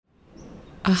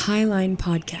a Highline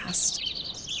podcast.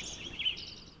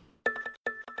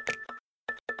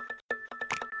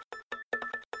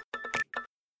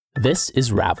 This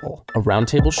is Ravel, a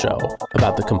roundtable show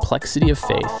about the complexity of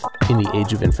faith in the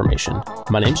age of information.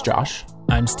 My name's Josh.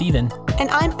 I'm Steven. And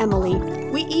I'm Emily.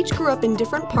 We each grew up in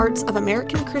different parts of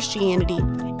American Christianity,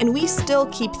 and we still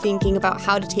keep thinking about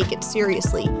how to take it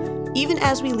seriously, even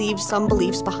as we leave some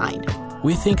beliefs behind.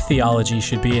 We think theology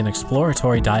should be an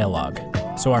exploratory dialogue,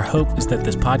 so our hope is that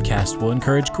this podcast will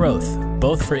encourage growth,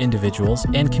 both for individuals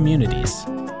and communities.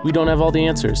 We don't have all the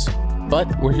answers, but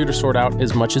we're here to sort out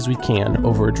as much as we can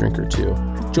over a drink or two.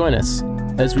 Join us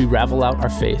as we ravel out our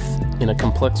faith in a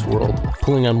complex world,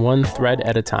 pulling on one thread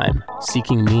at a time,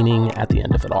 seeking meaning at the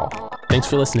end of it all. Thanks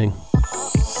for listening.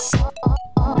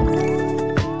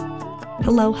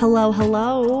 Hello, hello,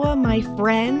 hello, my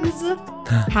friends.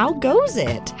 How goes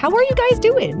it? How are you guys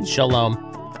doing? Shalom.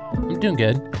 I'm doing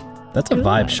good. That's a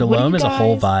vibe. Shalom is a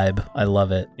whole vibe. I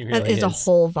love it. It really That is a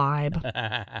whole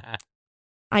vibe.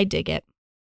 I dig it.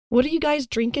 What are you guys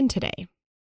drinking today?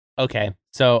 Okay,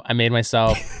 so I made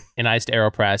myself an iced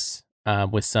AeroPress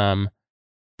with some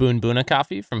Boon Boona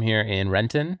coffee from here in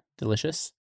Renton.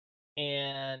 Delicious.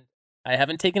 And I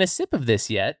haven't taken a sip of this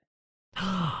yet.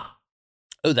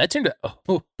 Oh, that turned out...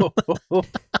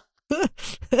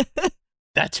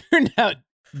 That turned out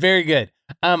very good.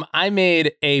 I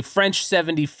made a French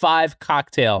 75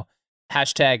 cocktail.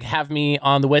 Hashtag have me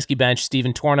on the whiskey bench,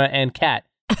 Stephen Torna and Kat.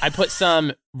 I put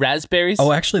some raspberries.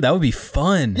 Oh, actually, that would be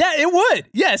fun. Yeah, it would.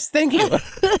 Yes, thank you.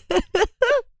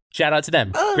 Shout out to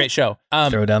them. Great show.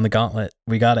 Throw down the gauntlet.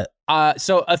 We got it.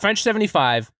 So a French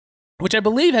 75, which I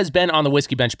believe has been on the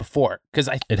whiskey bench before, because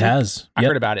I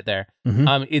heard about it there.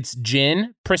 Mm-hmm. It's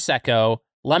gin, prosecco,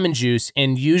 lemon juice,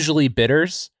 and usually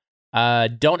bitters.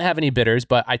 Don't have any bitters,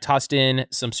 but I tossed in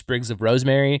some sprigs of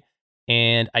rosemary,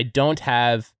 and I don't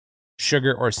have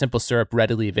sugar or simple syrup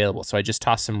readily available, so I just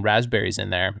tossed some raspberries in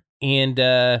there, and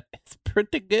it's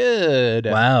pretty good.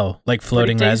 Wow, like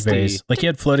floating raspberries. Like you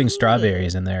had floating Good.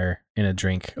 strawberries in there in a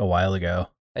drink a while ago.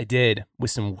 I did,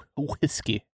 with some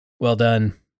whiskey. Well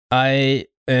done. I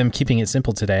am keeping it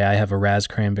simple today. I have a Raz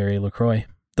Cranberry LaCroix,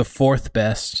 the fourth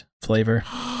best flavor.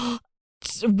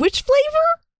 Which flavor?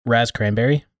 Raz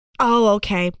Cranberry. Oh,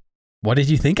 okay. What did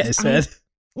you think I said?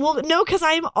 Well, no, because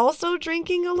I'm also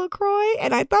drinking a LaCroix,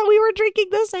 and I thought we were drinking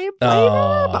the same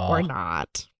flavor, but we're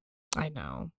not. I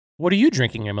know. What are you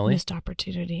drinking, Emily? Missed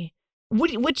opportunity.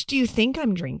 Which do you think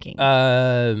I'm drinking?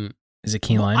 Is it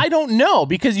key lime? I don't know,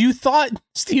 because you thought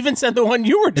Steven said the one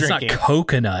you were It's drinking. not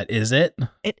coconut, is it?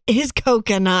 It is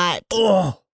coconut.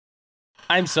 Oh,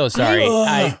 I'm so sorry.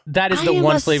 That is I the am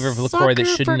one a flavor of LaCroix that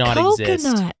sucker should for not exist.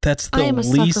 coconut. that's I the am a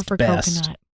least sucker for best.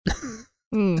 coconut.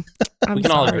 I'm We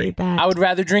can all sorry agree. that I would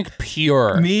rather drink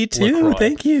pure. Me too. LaCroix.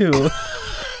 Thank you.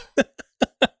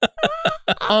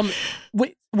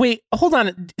 Wait, hold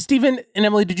on. Stephen and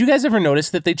Emily, did you guys ever notice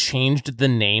that they changed the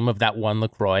name of that one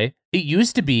LaCroix? It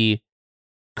used to be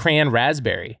Cran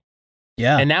Raspberry,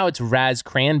 Yeah. and now it's Raz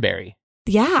Cranberry.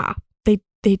 Yeah,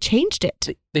 they changed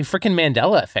it. They freaking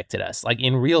Mandela affected us, like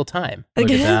in real time.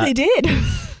 Look at that. They did.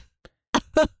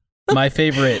 My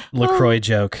favorite LaCroix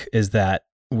joke is that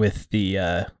with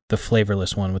the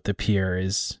flavorless one with the pure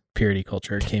is purity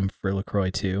culture came for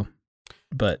LaCroix too.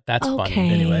 But That's funny. Okay.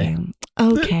 Anyway.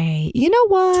 Okay. You know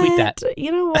what? Tweet that.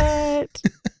 You know what?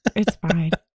 It's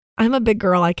fine. I'm a big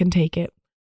girl. I can take it.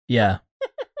 yeah.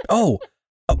 Oh,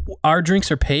 our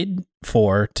drinks are paid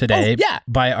for today Oh, yeah.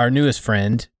 by our newest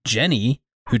friend, Jenny,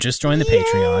 who just joined the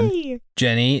Patreon. Yay!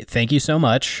 Jenny, thank you so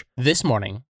much. This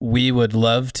morning, We would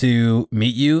love to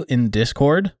meet you in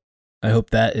Discord. I hope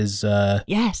that is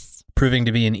Yes. proving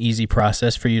to be an easy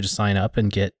process for you to sign up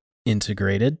and get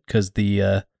integrated, because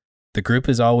the group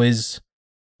is always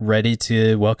ready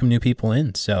to welcome new people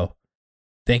in. So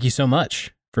thank you so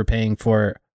much for paying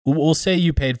for, we'll say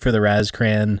you paid for the Raz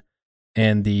Cran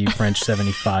and the French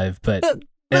 75, but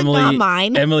But not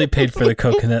mine. Emily paid for the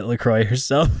coconut LaCroix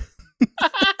herself.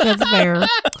 That's fair.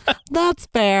 That's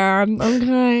fair.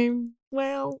 Okay.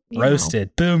 Well,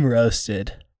 Roasted. Boom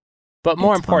roasted. but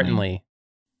more It's fine. importantly,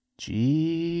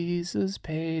 Jesus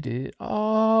paid it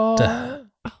all. Duh.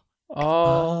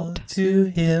 All to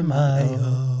him I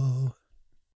owe.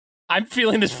 I'm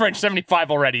feeling this French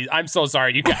 75 already. I'm so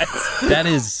sorry, you guys. This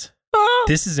is I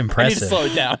need to impressive. slow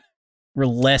it down.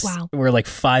 Wow. We're like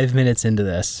 5 minutes into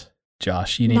this.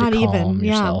 Josh, you need Not to calm even.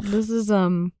 yourself. Yeah.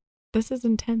 This is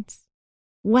intense.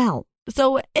 Well,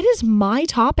 so it is my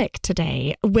topic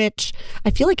today, which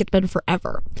I feel like it's been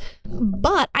forever.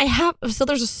 But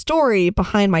there's a story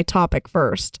behind my topic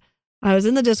first. I was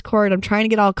in the Discord, I'm trying to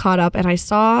get all caught up, and I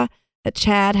saw that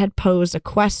Chad had posed a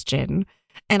question.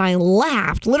 And I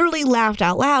laughed, literally laughed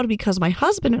out loud, because my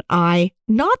husband and I,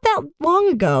 not that long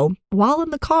ago, while in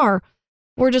the car,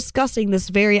 were discussing this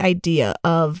very idea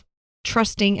of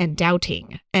trusting and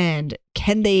doubting, and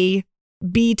can they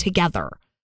be together?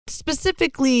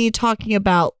 Specifically talking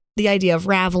about the idea of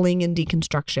raveling and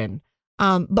deconstruction.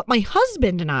 But my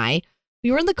husband and I,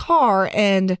 we were in the car,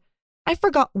 and I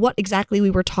forgot what exactly we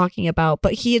were talking about,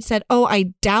 but he had said, "Oh,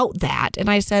 I doubt that." And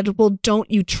I said, "Well, don't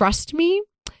you trust me?"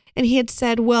 And he had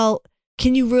said, "Well,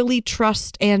 can you really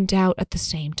trust and doubt at the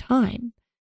same time?"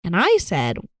 And I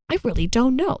said, "I really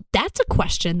don't know. That's a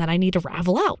question that I need to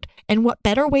ravel out. And what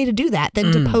better way to do that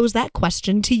than to pose that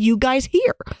question to you guys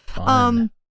here?"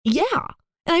 Yeah.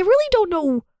 And I really don't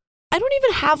know. I don't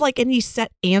even have like any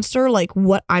set answer, like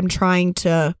what I'm trying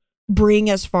to bring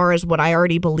as far as what I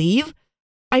already believe.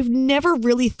 I've never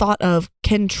really thought of,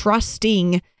 can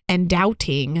trusting and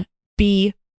doubting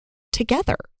be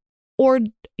together? Or,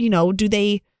 do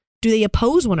they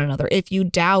oppose one another? If you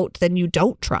doubt, then you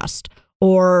don't trust,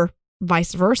 or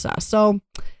vice versa. So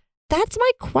that's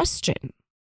my question.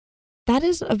 That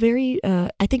is a very,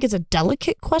 I think it's a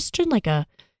delicate question.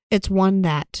 It's one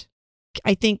that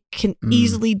I think can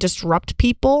easily disrupt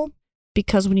people,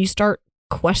 because when you start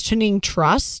questioning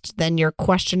trust, then you're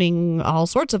questioning all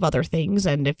sorts of other things.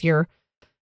 And if you're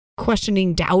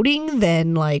questioning doubting,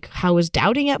 then how is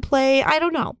doubting at play? I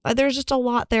don't know. There's just a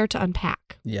lot there to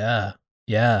unpack. Yeah.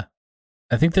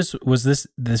 I think this was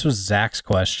Zach's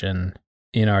question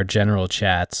in our general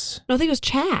chats. No, I think it was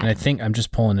Chad. And I think I'm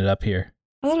just pulling it up here.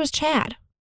 I thought it was Chad.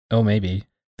 Oh, maybe.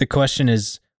 The question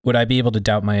is, would I be able to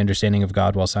doubt my understanding of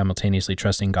God while simultaneously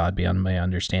trusting God beyond my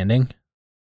understanding?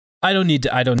 I don't need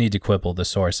to quibble the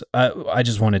source. I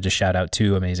just wanted to shout out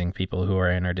two amazing people who are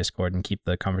in our Discord and keep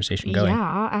the conversation going.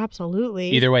 Yeah,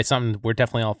 absolutely. Either way, something we're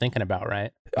definitely all thinking about,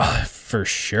 right? For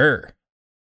sure.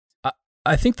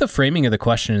 I think the framing of the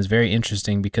question is very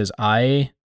interesting, because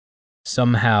I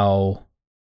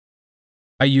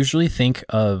usually think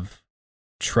of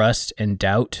trust and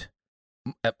doubt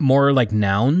more like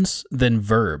nouns than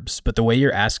verbs. But the way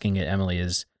you're asking it, Emily,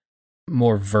 is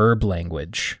more verb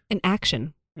language. An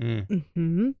action.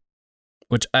 Mm-hmm.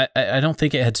 Which I don't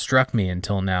think it had struck me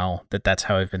until now that that's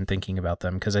how I've been thinking about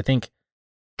them. Because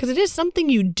it is something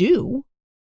you do.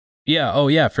 Yeah. Oh,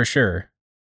 yeah, for sure.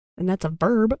 And that's a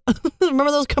verb.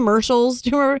 Remember those commercials?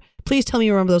 Do you remember? Please tell me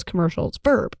you remember those commercials.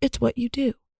 Verb. It's what you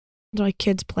do. Like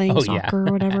kids playing soccer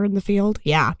or whatever in the field.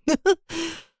 Yeah.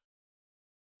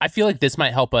 I feel like this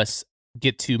might help us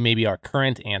get to maybe our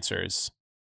current answers.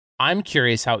 I'm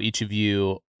curious how each of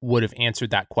you would have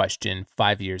answered that question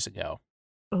 5 years ago.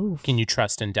 Oh. Can you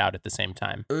trust and doubt at the same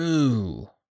time? Ooh.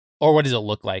 Or what does it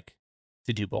look like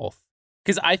to do both?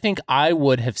 Because I think I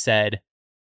would have said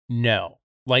no.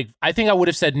 I think I would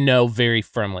have said no very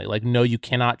firmly. No, you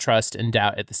cannot trust and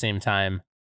doubt at the same time.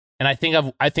 And I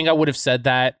think I would have said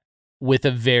that with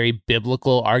a very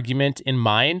biblical argument in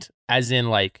mind, as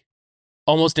in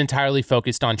almost entirely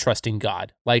focused on trusting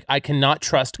God. I cannot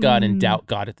trust God and doubt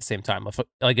God at the same time.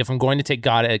 If I'm going to take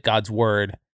God at God's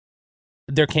word,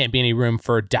 there can't be any room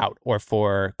for doubt or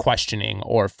for questioning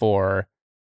or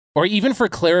even for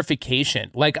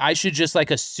clarification. I should just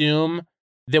assume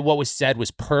that what was said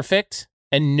was perfect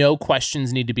and no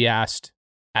questions need to be asked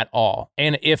at all.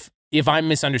 And if I'm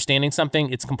misunderstanding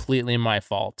something, it's completely my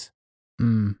fault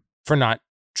for not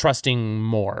trusting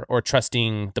more or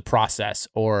trusting the process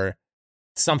or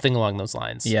something along those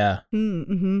lines. Yeah.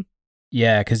 Mm-hmm.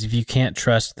 Yeah, because if you can't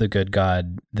trust the good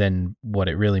God, then what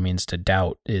it really means to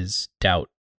doubt is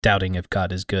doubting if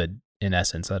God is good in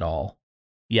essence at all.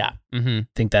 Yeah. Mm-hmm. I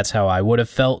think that's how I would have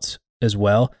felt as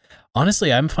well.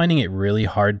 Honestly, I'm finding it really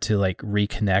hard to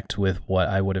reconnect with what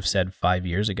I would have said 5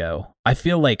 years ago. I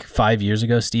feel like 5 years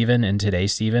ago, Stephen, and today,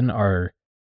 Stephen, are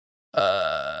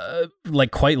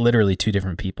quite literally two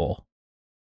different people.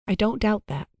 I don't doubt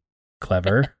that.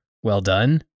 Clever. Well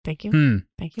done. Thank you.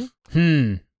 Thank you.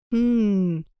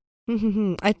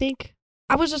 I think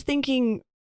I was just thinking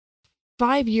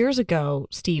 5 years ago,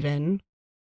 Stephen,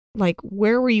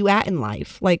 where were you at in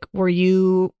life? Were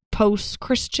you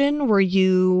post-Christian? Were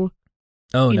you,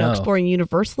 exploring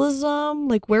universalism?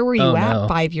 Where were you at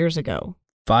 5 years ago?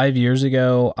 5 years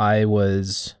ago, I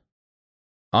was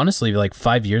honestly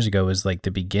 5 years ago was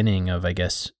the beginning of, I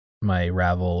guess, my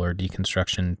ravel or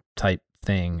deconstruction type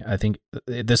thing. I think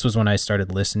this was when I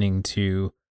started listening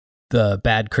to the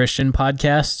Bad Christian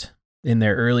podcast in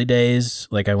their early days.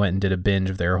 I went and did a binge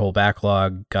of their whole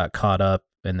backlog, got caught up,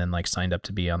 and then signed up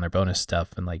to be on their bonus stuff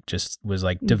and just was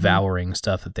devouring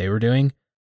stuff that they were doing.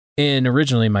 And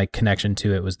originally my connection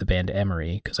to it was the band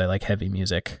Emery, because I like heavy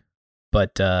music.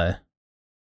 But 5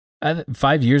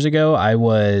 years ago, I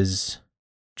was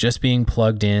just being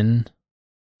plugged in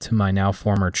to my now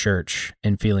former church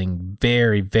and feeling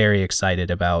very, very excited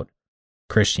about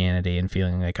Christianity and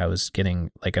feeling like I was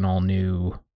getting like an all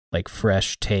new, like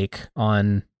fresh take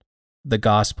on the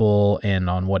gospel and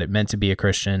on what it meant to be a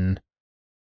Christian.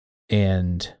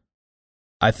 And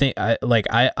I think I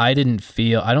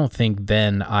don't think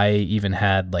then I even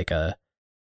had like a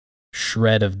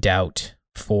shred of doubt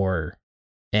for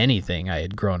anything I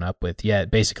had grown up with yet.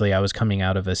 Basically, I was coming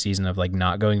out of a season of like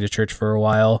not going to church for a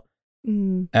while.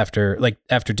 After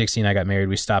Dixie and I got married,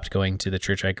 we stopped going to the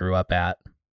church I grew up at,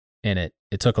 and it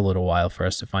took a little while for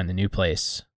us to find the new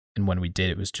place. And when we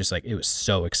did, it was just like, it was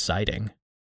so exciting,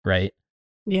 right?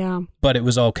 Yeah. But it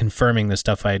was all confirming the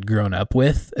stuff I had grown up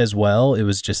with as well. It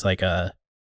was just like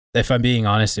if I'm being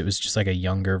honest, it was just like a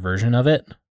younger version of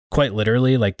it. Quite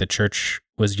literally, like the church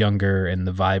was younger and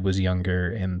the vibe was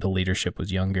younger and the leadership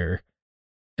was younger.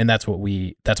 And that's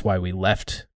why we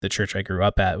left the church I grew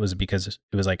up at, was because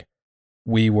it was like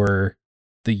we were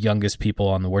the youngest people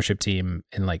on the worship team,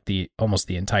 and like almost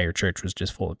the entire church was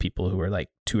just full of people who were like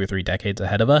 2 or 3 decades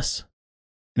ahead of us.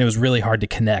 And it was really hard to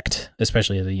connect,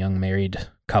 especially as a young married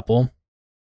couple.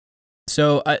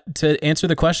 So to answer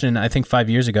the question, I think 5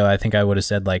 years ago, I think I would have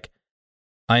said like,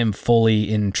 I am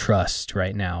fully in trust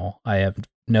right now. I have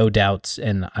no doubts.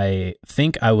 And I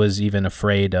think I was even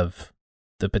afraid of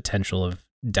the potential of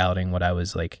doubting what I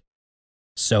was like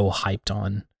so hyped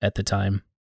on at the time.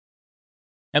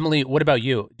 Emily, what about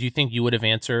you? Do you think you would have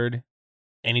answered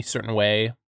any certain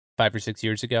way 5 or 6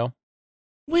 years ago?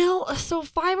 Well, so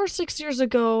 5 or 6 years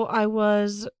ago, I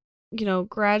was,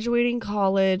 graduating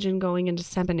college and going into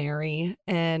seminary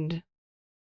and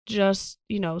just,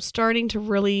 starting to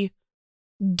really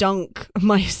dunk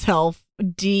myself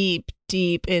deep,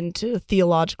 deep into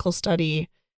theological study.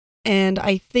 And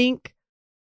I think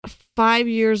 5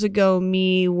 years ago,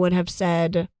 me would have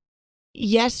said,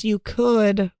 yes, you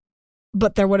could,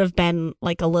 but there would have been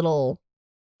like a little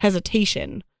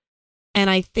hesitation. And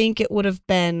I think it would have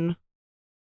been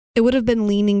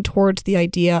leaning towards the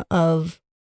idea of,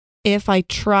 if I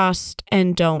trust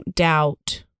and don't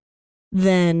doubt,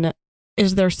 then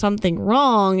is there something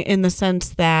wrong, in the sense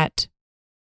that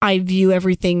I view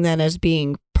everything then as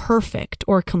being perfect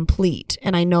or complete.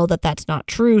 And I know that that's not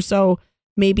true. So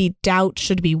maybe doubt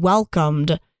should be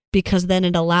welcomed, because then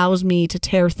it allows me to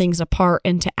tear things apart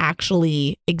and to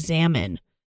actually examine.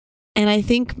 And I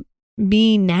think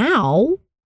me now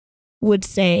would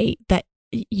say that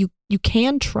you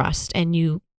can trust and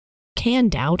you can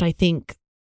doubt. I think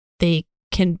they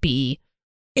can be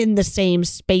in the same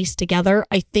space together.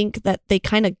 I think that they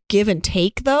kind of give and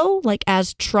take, though, like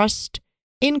as trust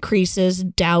increases,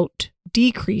 doubt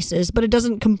decreases, but it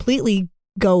doesn't completely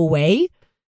go away.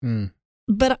 And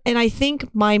I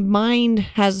think my mind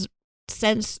has,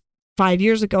 since 5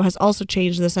 years ago, has also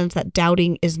changed in the sense that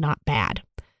doubting is not bad.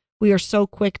 We are so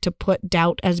quick to put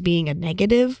doubt as being a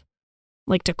negative,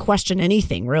 like to question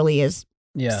anything really is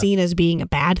seen as being a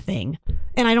bad thing.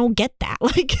 And I don't get that.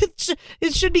 Like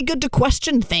it should be good to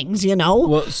question things,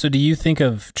 Well, so do you think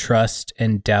of trust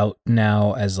and doubt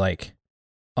now as like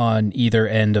on either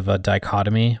end of a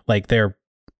dichotomy? Like they're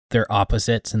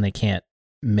opposites and they can't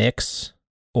mix,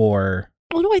 or?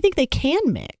 Oh no, I think they can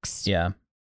mix. Yeah.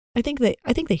 I think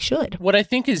they should. What I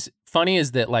think is funny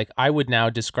is that like I would now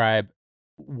describe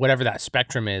whatever that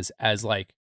spectrum is as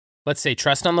like, let's say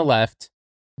trust on the left,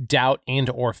 doubt and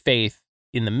or faith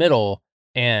in the middle,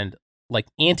 and like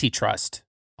antitrust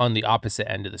on the opposite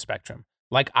end of the spectrum.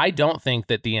 Like I don't think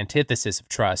that the antithesis of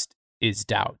trust is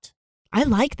doubt. I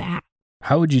like that.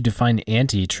 How would you define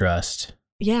antitrust?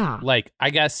 Yeah. Like I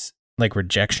guess like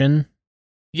rejection?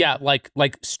 Yeah, like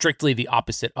strictly the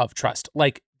opposite of trust.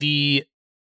 Like the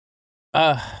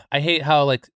I hate how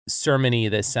like sermon-y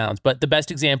this sounds, but the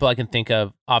best example I can think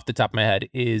of off the top of my head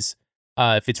is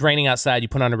if it's raining outside, you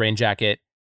put on a rain jacket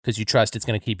because you trust it's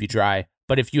going to keep you dry.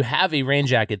 But if you have a rain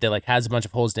jacket that like has a bunch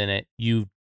of holes in it, you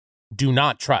do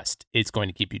not trust it's going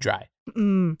to keep you dry.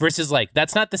 Versus like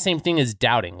that's not the same thing as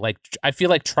doubting. Like I feel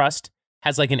like trust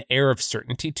has like an air of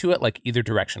certainty to it, like either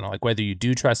directional, like whether you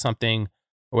do trust something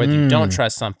or whether you don't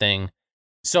trust something.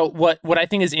 So what I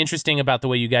think is interesting about the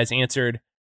way you guys answered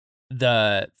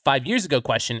the 5 years ago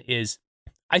question is,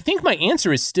 I think my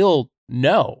answer is still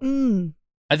no.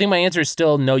 I think my answer is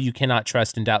still no, you cannot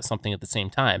trust and doubt something at the same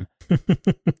time.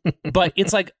 But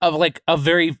it's like a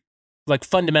very like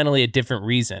fundamentally a different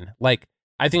reason. Like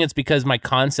I think it's because my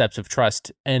concepts of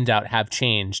trust and doubt have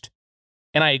changed.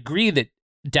 And I agree that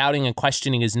doubting and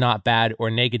questioning is not bad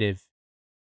or negative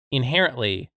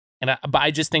inherently. But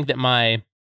I just think that my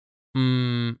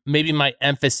maybe my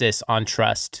emphasis on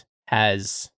trust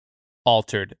has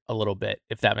altered a little bit,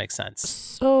 if that makes sense.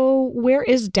 So where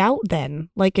is doubt then?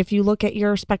 Like if you look at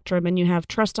your spectrum and you have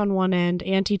trust on one end,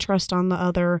 anti-trust on the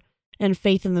other, and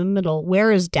faith in the middle,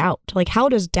 where is doubt? Like how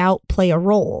does doubt play a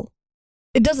role?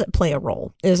 It doesn't play a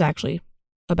role is actually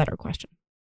a better question.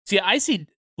 See, I see,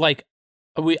 like,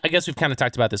 I guess we've kind of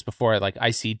talked about this before. Like,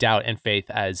 I see doubt and faith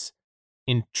as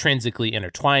intrinsically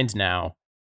intertwined now.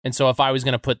 And so if I was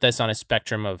going to put this on a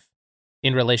spectrum of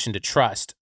in relation to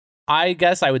trust, I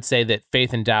guess I would say that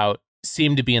faith and doubt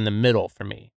seem to be in the middle for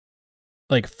me.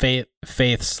 Like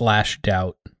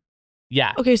faith/doubt.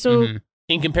 Yeah. Okay, so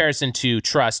in comparison to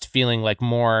trust feeling like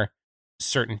more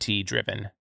certainty driven.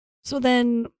 So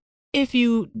then if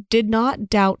you did not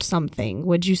doubt something,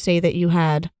 would you say that you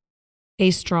had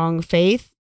a strong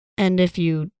faith? And if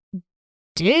you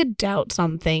did doubt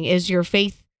something, is your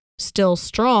faith still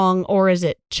strong or is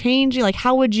it changing? Like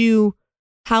how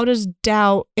does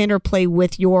doubt interplay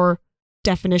with your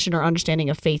definition or understanding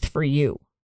of faith for you?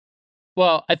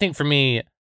 Well, I think to me,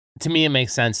 it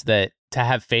makes sense that to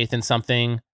have faith in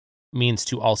something means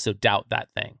to also doubt that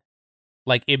thing.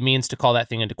 Like it means to call that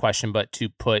thing into question, but to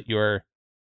put your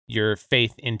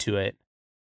faith into it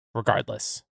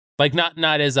regardless. Like not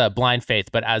as a blind faith,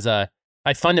 but as I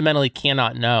fundamentally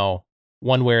cannot know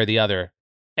one way or the other.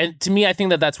 And to me, I think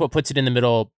that that's what puts it in the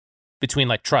middle between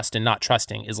like trust and not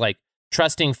trusting is like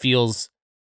trusting feels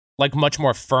like much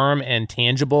more firm and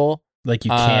tangible. Like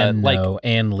you can know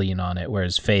and lean on it,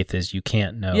 whereas faith is you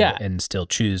can't know and still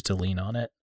choose to lean on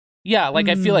it. Yeah, like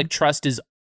I feel like trust is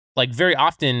like very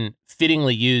often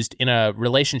fittingly used in a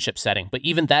relationship setting, but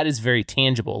even that is very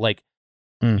tangible. Like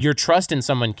your trust in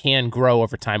someone can grow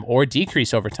over time or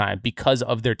decrease over time because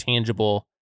of their tangible,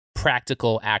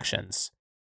 practical actions.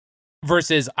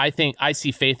 Versus I think I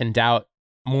see faith and doubt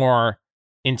more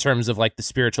in terms of like the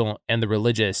spiritual and the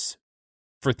religious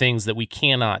for things that we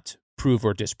cannot prove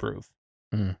or disprove.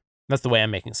 That's the way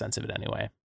I'm making sense of it anyway.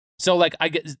 So like, I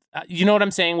get, you know what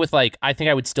I'm saying with like, I think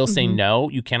I would still say no,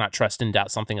 you cannot trust and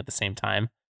doubt something at the same time,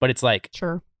 but it's like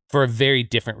sure for a very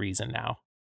different reason now.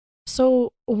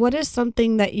 So what is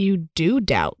something that you do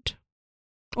doubt?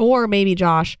 Or maybe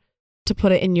Josh, to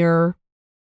put it in your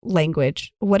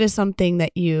language, what is something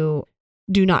that you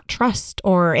do not trust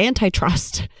or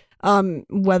antitrust?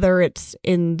 Whether it's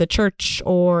in the church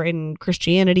or in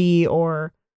Christianity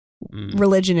or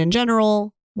religion in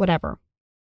general, whatever.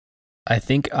 I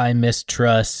think I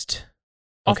mistrust.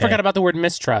 I forgot about the word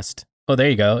mistrust. Oh, there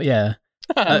you go. Yeah.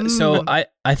 So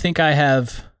I think I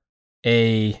have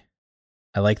I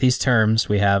like these terms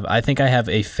I think I have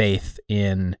a faith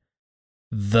in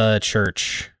the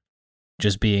church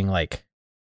just being like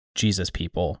Jesus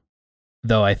people,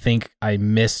 though I think I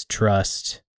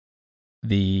mistrust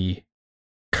the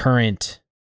current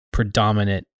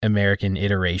predominant American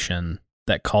iteration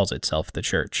that calls itself the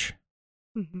church.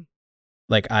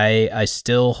 Like I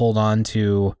still hold on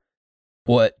to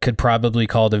what could probably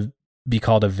be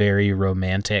called a very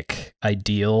romantic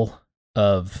ideal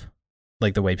of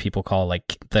like the way people call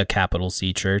like the capital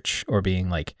C church or being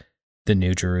like the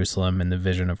New Jerusalem and the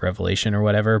Vision of Revelation or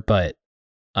whatever, but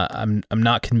I'm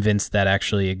not convinced that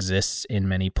actually exists in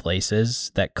many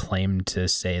places that claim to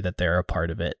say that they're a part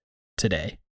of it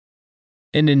today.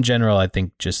 And in general, I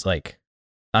think just like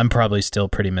I'm probably still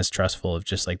pretty mistrustful of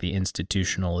just like the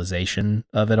institutionalization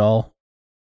of it all.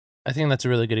 I think that's a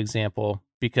really good example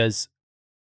because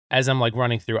as I'm like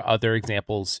running through other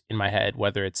examples in my head,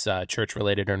 whether it's church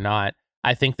related or not,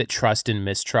 I think that trust and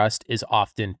mistrust is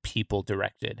often people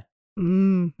directed.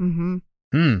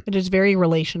 It is very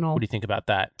relational. What do you think about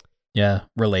that? Yeah,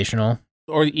 relational.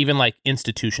 Or even like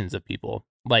institutions of people.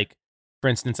 Like, for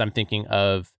instance, I'm thinking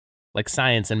of like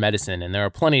science and medicine, and there are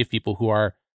plenty of people who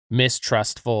are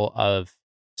mistrustful of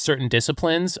certain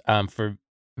disciplines for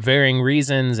varying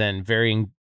reasons and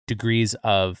varying degrees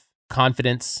of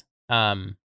confidence.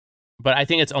 But I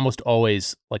think it's almost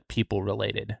always like people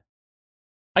related.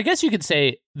 I guess you could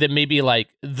say that maybe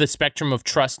like the spectrum of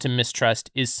trust to mistrust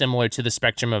is similar to the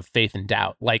spectrum of faith and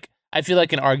doubt. Like, I feel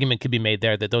like an argument could be made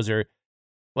there that those are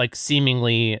like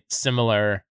seemingly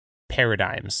similar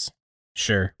paradigms.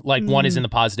 Sure. Like one is in the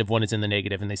positive, one is in the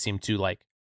negative, and they seem to like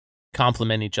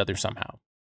complement each other somehow.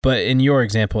 But in your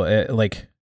example,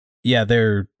 yeah,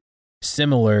 they're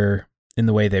similar in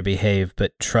the way they behave,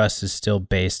 but trust is still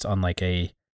based on like an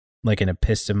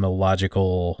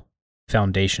epistemological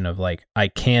foundation of like, I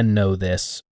can know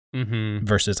this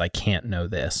versus I can't know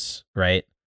this, right?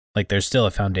 Like there's still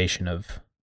a foundation of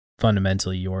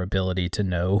fundamentally your ability to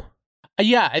know.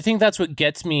 Yeah, I think that's what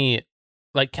gets me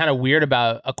like kind of weird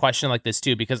about a question like this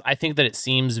too, because I think that it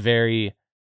seems very,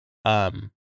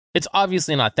 it's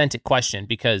obviously an authentic question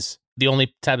because the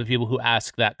only type of people who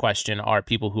ask that question are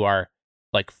people who are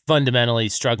like fundamentally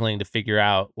struggling to figure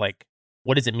out like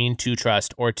what does it mean to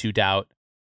trust or to doubt.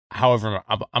 However,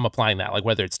 I'm applying that, like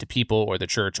whether it's to people or the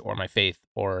church or my faith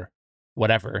or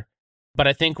whatever. But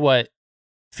I think what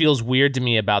feels weird to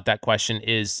me about that question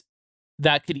is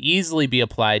that could easily be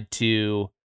applied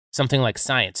to something like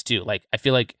science too. Like I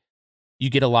feel like you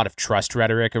get a lot of trust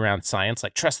rhetoric around science,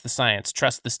 like trust the science,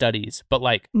 trust the studies. But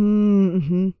like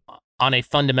on a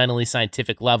fundamentally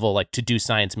scientific level, like to do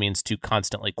science means to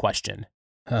constantly question.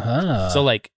 So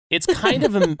like it's kind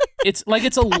of it's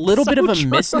a little bit of a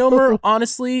misnomer,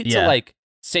 honestly, to like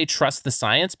say trust the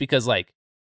science, because like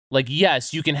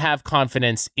yes, you can have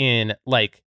confidence in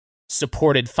like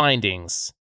supported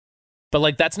findings, but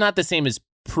like that's not the same as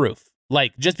proof.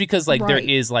 Like just because like there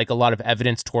is like a lot of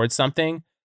evidence towards something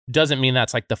doesn't mean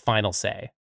that's like the final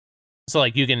say. So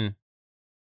like you can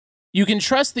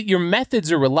trust that your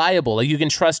methods are reliable. Like you can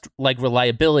trust like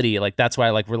reliability. Like that's why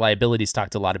like reliability is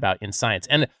talked a lot about in science.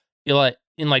 And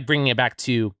in like bringing it back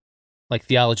to like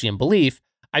theology and belief,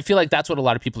 I feel like that's what a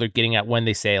lot of people are getting at when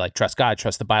they say like trust God,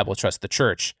 trust the Bible, trust the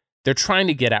church. They're trying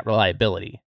to get at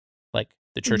reliability. Like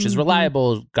the church is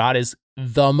reliable. God is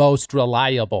the most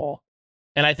reliable.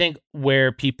 And I think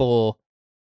where people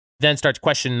then start to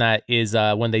question that is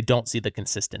when they don't see the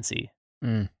consistency.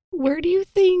 Where do you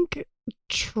think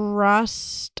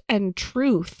trust and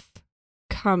truth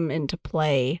come into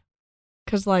play?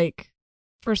 Because like,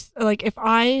 first, like if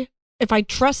I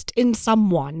trust in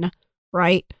someone,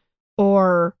 right,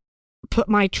 or put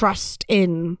my trust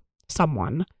in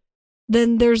someone,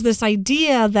 then there's this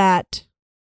idea that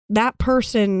that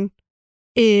person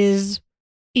is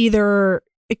either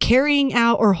carrying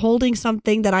out or holding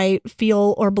something that I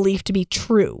feel or believe to be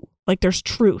true. Like there's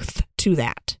truth to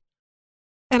that.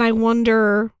 And I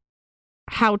wonder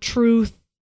how truth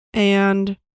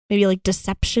and maybe like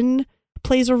deception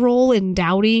plays a role in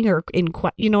doubting or in,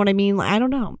 you know what I mean? Like, I don't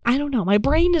know. My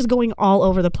brain is going all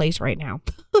over the place right now.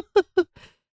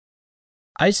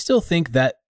 I still think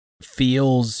that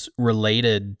feels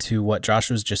related to what Josh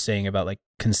was just saying about like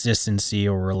consistency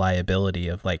or reliability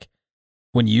of like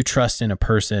when you trust in a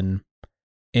person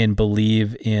and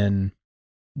believe in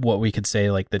what we could say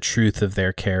like the truth of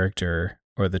their character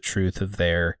or the truth of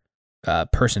their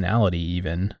personality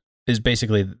even is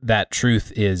basically that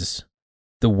truth is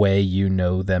the way you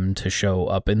know them to show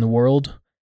up in the world.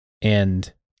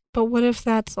 But what if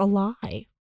that's a lie?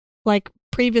 Like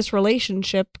previous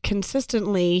relationship,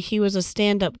 consistently he was a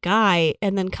stand-up guy,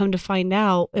 and then come to find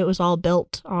out it was all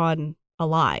built on a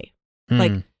lie.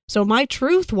 Like, so my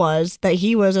truth was that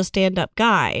he was a stand-up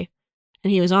guy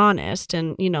and he was honest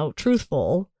and, you know,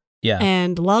 truthful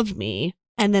and loved me.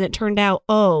 And then it turned out,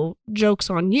 oh, joke's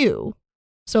on you.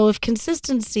 So if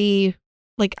consistency,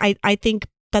 like I think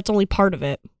that's only part of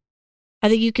it. I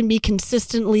think you can be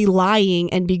consistently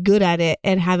lying and be good at it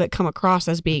and have it come across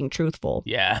as being truthful.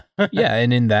 Yeah. Yeah,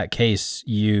 and in that case,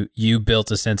 you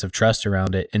built a sense of trust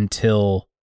around it until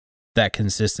that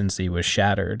consistency was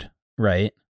shattered,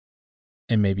 right?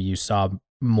 And maybe you saw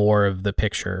more of the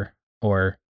picture,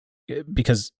 or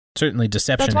because certainly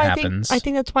deception happens. I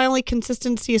think that's why only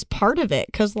consistency is part of it,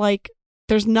 because like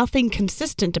there's nothing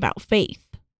consistent about faith.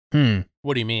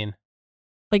 What do you mean?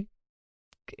 Like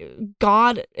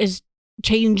God is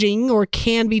changing or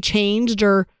can be changed,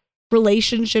 or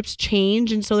relationships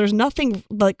change, and so there's nothing,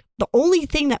 like the only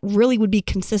thing that really would be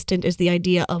consistent is the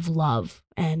idea of love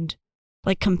and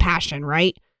like compassion,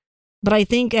 right? But I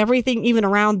think everything even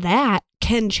around that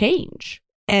can change,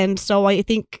 and so I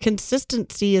think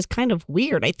consistency is kind of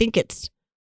weird. I think it's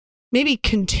maybe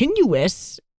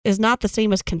continuous is not the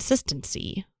same as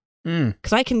consistency,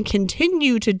 because I can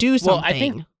continue to do something.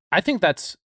 Well,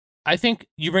 I think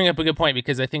you bring up a good point,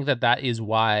 because I think that is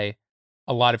why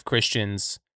a lot of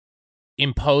Christians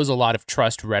impose a lot of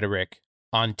trust rhetoric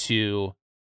onto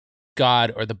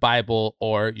God or the Bible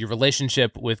or your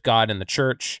relationship with God and the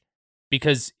church,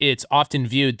 because it's often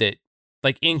viewed that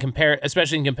like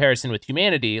especially in comparison with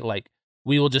humanity, like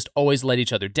we will just always let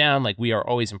each other down. Like we are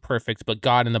always imperfect, but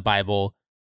God and the Bible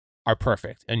are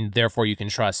perfect, and therefore you can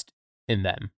trust in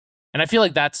them. And I feel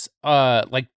like that's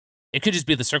like, it could just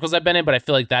be the circles I've been in, but I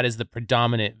feel like that is the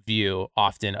predominant view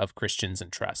often of Christians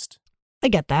and trust. I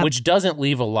get that. Which doesn't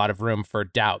leave a lot of room for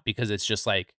doubt, because it's just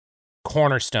like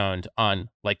cornerstoned on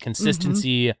like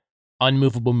consistency,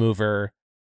 unmovable mover,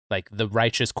 like the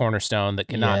righteous cornerstone that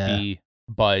cannot be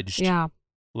budged. Yeah.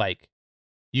 Like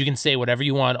you can say whatever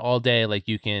you want all day. Like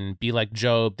you can be like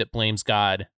Job that blames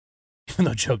God, even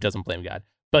though Job doesn't blame God.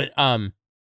 But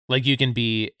like you can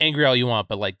be angry all you want,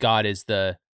 but like God is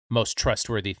the most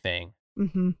trustworthy thing.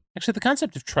 Mm-hmm. Actually, the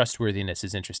concept of trustworthiness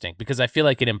is interesting because I feel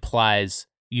like it implies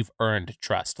you've earned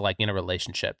trust, like in a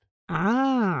relationship.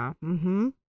 Ah. Mm-hmm.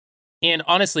 And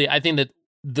honestly, I think that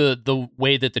the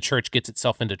way that the church gets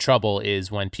itself into trouble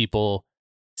is when people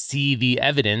see the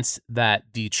evidence that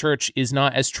the church is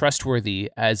not as trustworthy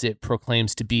as it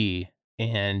proclaims to be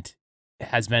and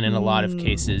has been in a lot of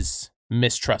cases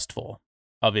mistrustful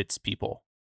of its people.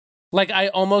 Like I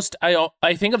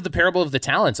think of the parable of the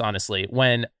talents, honestly,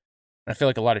 when I feel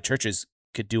like a lot of churches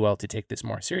could do well to take this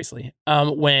more seriously.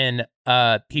 When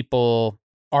people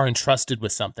are entrusted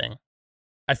with something,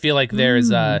 I feel like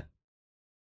there's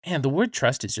man, the word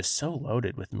trust is just so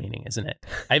loaded with meaning, isn't it?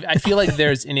 I feel like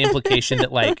there's an implication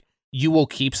that like you will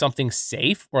keep something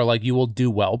safe or like you will do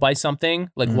well by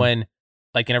something. Like when,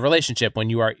 like in a relationship, when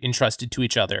you are entrusted to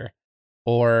each other,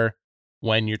 or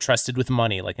when you're trusted with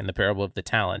money, like in the parable of the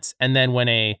talents. And then when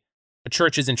a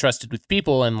church is entrusted with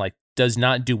people and like does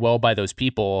not do well by those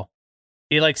people,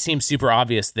 it like seems super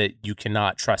obvious that you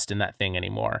cannot trust in that thing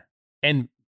anymore. And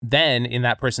then in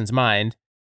that person's mind,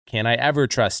 can I ever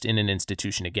trust in an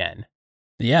institution again?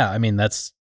 Yeah, I mean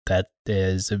that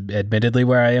is admittedly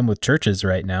where I am with churches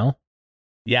right now.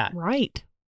 Yeah. Right.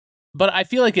 But I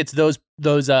feel like it's those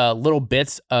little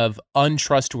bits of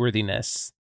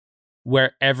untrustworthiness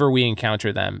wherever we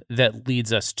encounter them that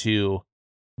leads us to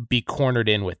be cornered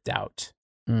in with doubt.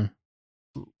 Isn't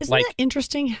that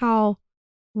interesting how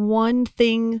one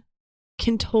thing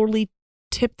can totally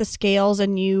tip the scales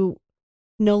and you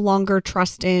no longer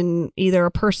trust in either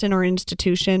a person or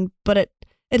institution, but it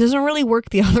doesn't really work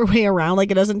the other way around.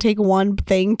 Like it doesn't take one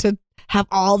thing to have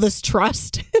all this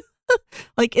trust.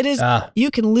 Like it is,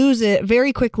 you can lose it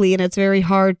very quickly and it's very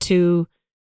hard to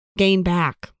gain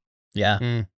back.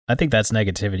 Yeah. I think that's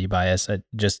negativity bias.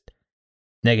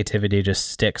 Negativity just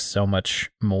sticks so much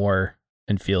more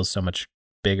and feels so much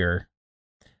bigger.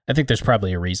 I think there's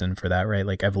probably a reason for that, right?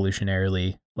 Like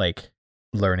evolutionarily, like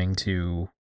learning to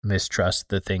mistrust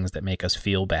the things that make us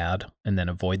feel bad and then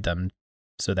avoid them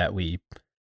so that we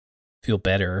feel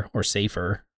better or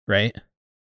safer, right?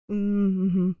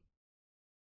 Mm-hmm.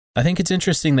 I think it's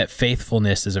interesting that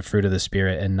faithfulness is a fruit of the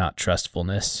Spirit and not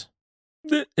trustfulness.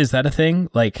 Is that a thing?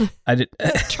 Like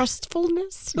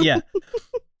trustfulness? Yeah.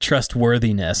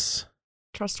 Trustworthiness.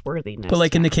 Trustworthiness. But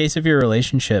like in the case of your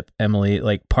relationship, Emily,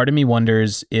 like part of me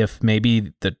wonders if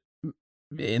maybe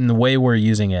in the way we're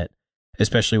using it,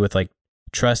 especially with like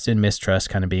trust and mistrust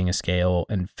kind of being a scale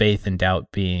and faith and doubt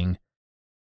being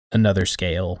another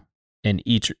scale, and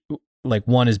each like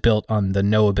one is built on the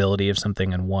knowability of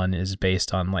something and one is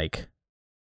based on like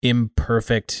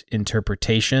imperfect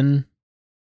interpretation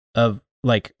of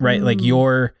like, right? Like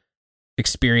your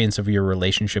experience of your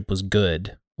relationship was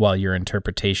good while your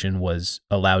interpretation was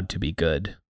allowed to be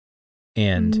good.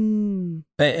 And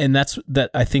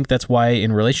I think that's why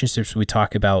in relationships we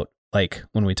talk about, like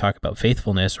when we talk about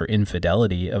faithfulness or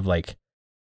infidelity of like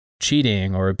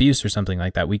cheating or abuse or something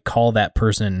like that, we call that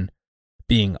person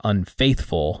being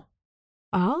unfaithful.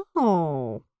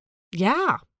 Oh,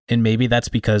 yeah. And maybe that's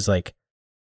because like,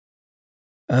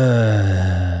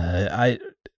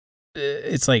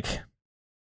 it's like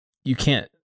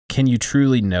can you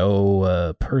truly know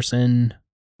a person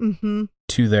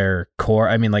to their core?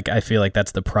 I mean, like, I feel like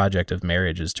that's the project of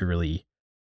marriage, is to really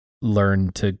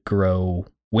learn to grow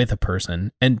with a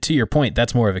person. And to your point,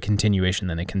 that's more of a continuation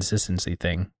than a consistency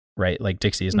thing, right? Like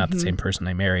Dixie is not the same person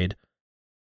I married,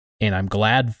 and I'm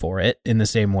glad for it in the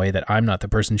same way that I'm not the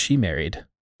person she married.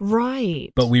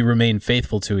 Right. But we remain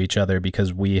faithful to each other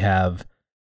because we have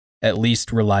at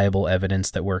least reliable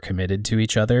evidence that we're committed to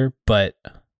each other. But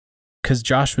because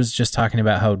Josh was just talking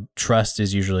about how trust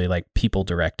is usually like people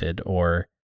directed or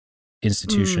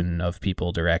institution of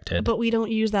people directed. But we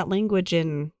don't use that language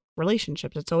in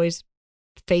relationships. It's always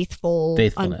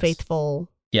faithfulness. Unfaithful.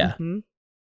 Yeah.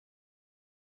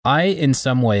 I, in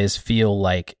some ways, feel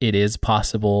like it is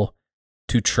possible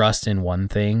to trust in one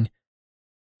thing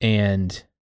and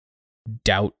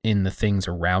doubt in the things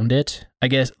around it. I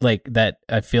guess like that,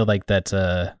 I feel like that's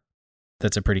a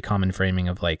pretty common framing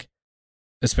of like,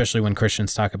 especially when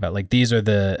Christians talk about like, these are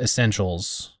the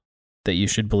essentials that you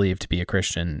should believe to be a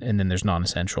Christian. And then there's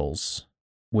non-essentials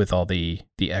with all the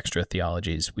extra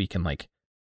theologies we can like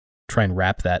try and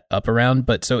wrap that up around.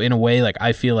 But so in a way, like,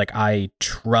 I feel like I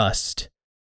trust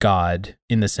God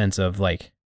in the sense of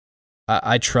like,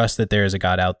 I trust that there is a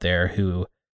God out there who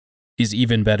is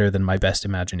even better than my best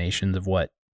imaginations of what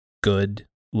good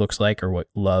looks like or what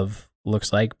love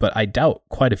looks like. But I doubt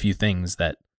quite a few things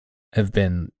that have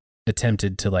been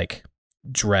attempted to like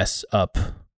dress up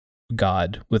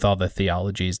God with all the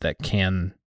theologies that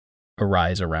can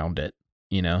arise around it,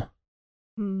 you know?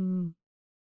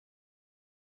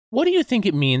 what do you think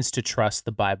it means to trust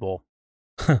the Bible?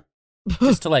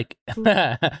 just to like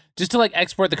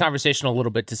export the conversation a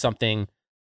little bit to something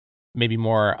maybe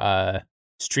more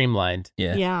streamlined.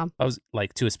 Yeah. I was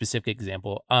like to a specific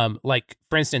example. Like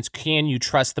for instance, can you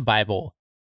trust the Bible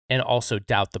and also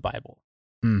doubt the Bible?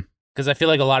 Because I feel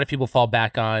like a lot of people fall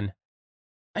back on.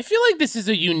 I feel like this is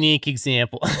a unique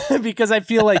example because I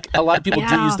feel like a lot of people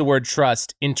do use the word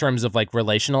trust in terms of like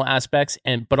relational aspects,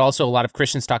 but also a lot of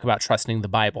Christians talk about trusting the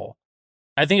Bible.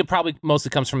 I think it probably mostly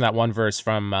comes from that one verse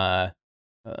from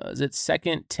is it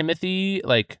 2 Timothy?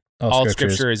 Like all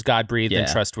scripture is God breathed and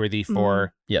trustworthy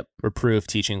for reproof,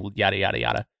 teaching, yada yada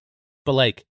yada. But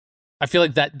like I feel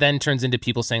like that then turns into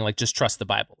people saying like just trust the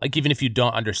Bible. Like even if you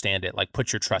don't understand it, like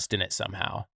put your trust in it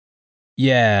somehow.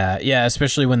 Yeah,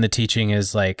 especially when the teaching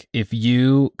is like, if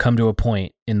you come to a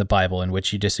point in the Bible in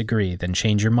which you disagree, then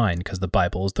change your mind because the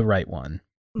Bible is the right one.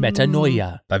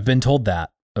 Metanoia. I've been told that,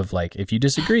 of like, if you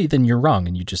disagree, then you're wrong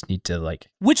and you just need to like...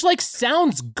 Which like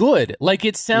sounds good. Like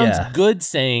it sounds good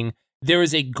saying there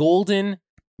is a golden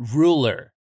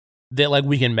ruler that like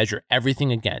we can measure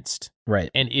everything against. Right.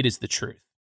 And it is the truth.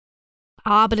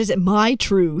 But is it my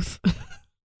truth?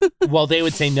 Well, they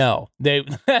would say no. They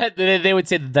would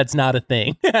say that that's not a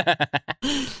thing.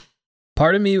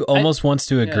 Part of me almost wants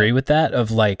to agree with that of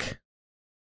like,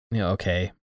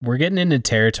 okay, we're getting into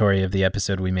territory of the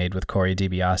episode we made with Corey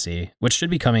DiBiase, which should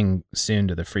be coming soon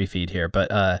to the free feed here.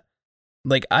 But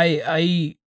like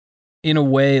I in a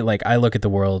way, like I look at the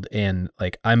world and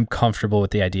like I'm comfortable with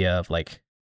the idea of like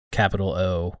capital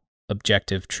O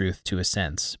objective truth to a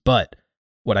sense. But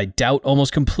what I doubt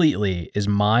almost completely is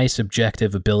my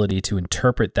subjective ability to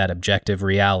interpret that objective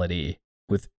reality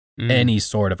with any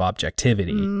sort of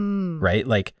objectivity, right?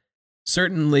 Like,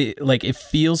 certainly, like, it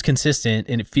feels consistent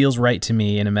and it feels right to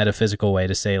me in a metaphysical way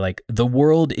to say, like, the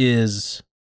world is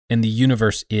and the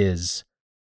universe is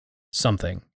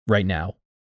something right now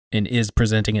and is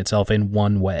presenting itself in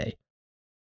one way.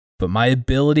 But my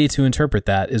ability to interpret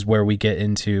that is where we get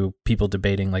into people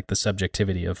debating like the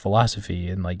subjectivity of philosophy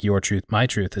and like your truth, my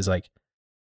truth is like,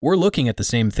 we're looking at the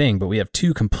same thing, but we have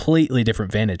two completely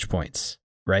different vantage points,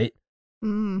 right?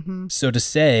 Mm-hmm. So to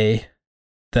say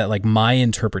that like my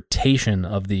interpretation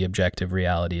of the objective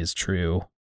reality is true,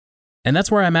 and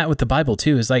that's where I'm at with the Bible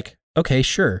too, is like, okay,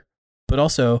 sure. But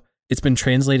also it's been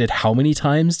translated how many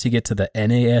times to get to the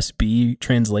NASB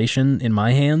translation in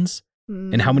my hands?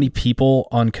 And how many people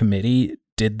on committee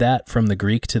did that from the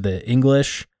Greek to the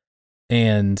English?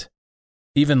 And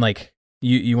even like,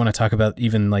 you want to talk about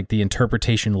even like the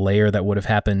interpretation layer that would have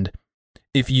happened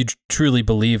if you truly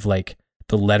believe like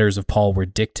the letters of Paul were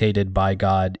dictated by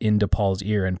God into Paul's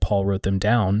ear and Paul wrote them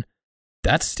down.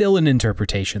 That's still an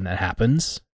interpretation that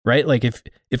happens, right? Like if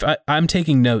I'm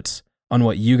taking notes on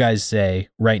what you guys say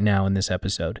right now in this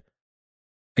episode,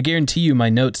 I guarantee you my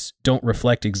notes don't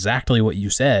reflect exactly what you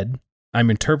said. I'm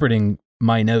interpreting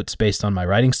my notes based on my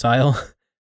writing style,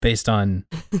 based on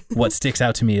what sticks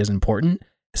out to me as important.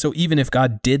 So even if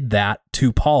God did that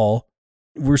to Paul,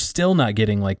 we're still not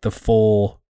getting like the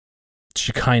full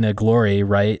Shekinah glory,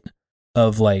 right?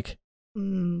 Of like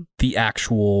the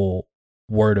actual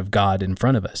word of God in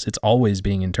front of us. It's always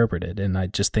being interpreted. And I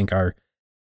just think our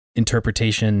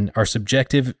interpretation, our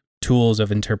subjective tools of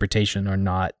interpretation are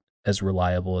not as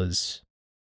reliable as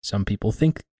some people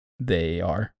think they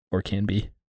are. Or can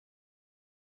be.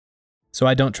 So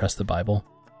I don't trust the Bible.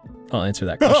 I'll answer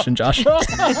that question, Josh.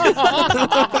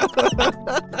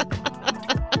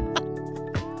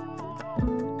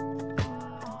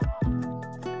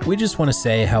 We just want to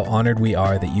say how honored we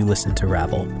are that you listen to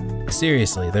Ravel.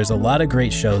 Seriously, there's a lot of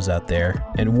great shows out there,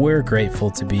 and we're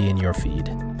grateful to be in your feed.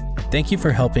 Thank you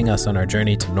for helping us on our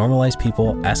journey to normalize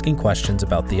people asking questions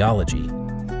about theology.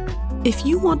 If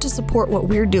you want to support what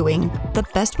we're doing, the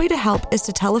best way to help is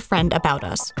to tell a friend about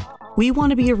us. We want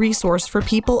to be a resource for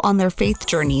people on their faith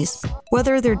journeys,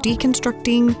 whether they're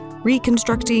deconstructing,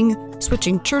 reconstructing,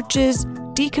 switching churches,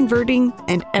 deconverting,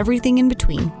 and everything in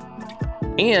between.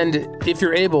 And if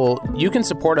you're able, you can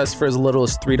support us for as little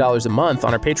as $3 a month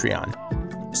on our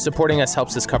Patreon. Supporting us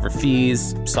helps us cover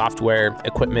fees, software,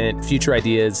 equipment, future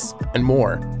ideas, and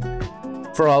more.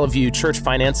 For all of you church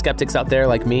finance skeptics out there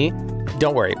like me,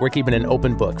 don't worry, we're keeping an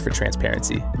open book for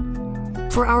transparency.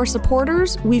 For our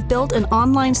supporters, we've built an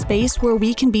online space where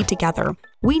we can be together.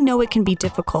 We know it can be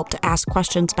difficult to ask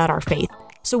questions about our faith,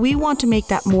 so we want to make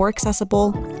that more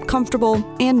accessible, comfortable,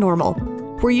 and normal.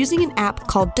 We're using an app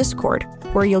called Discord,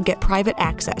 where you'll get private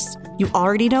access. You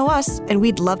already know us, and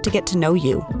we'd love to get to know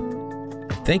you.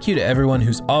 Thank you to everyone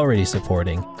who's already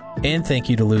supporting, and thank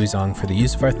you to Louis Zong for the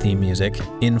use of our theme music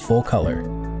in full color.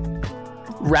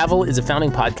 Ravel is a founding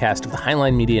podcast of the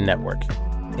Highline Media Network.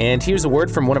 And here's a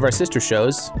word from one of our sister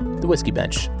shows, The Whiskey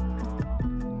Bench.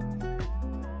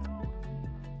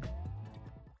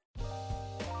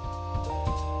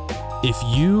 If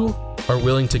you are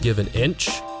willing to give an inch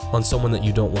on someone that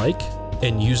you don't like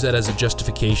and use that as a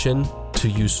justification to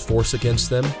use force against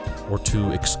them or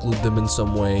to exclude them in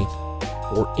some way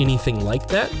or anything like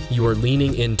that, you are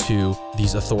leaning into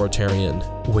these authoritarian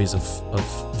ways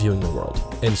of viewing the world.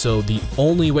 And so the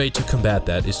only way to combat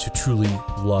that is to truly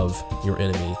love your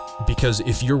enemy. Because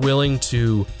if you're willing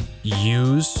to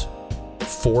use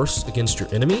force against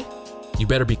your enemy, you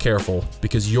better be careful,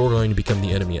 because you're going to become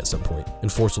the enemy at some point,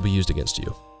 and force will be used against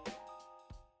you.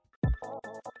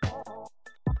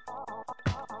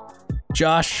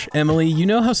 Josh, Emily, you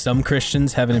know how some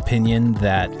Christians have an opinion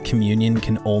that communion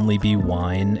can only be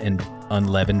wine and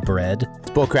unleavened bread?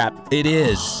 It's bullcrap. It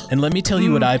is. And let me tell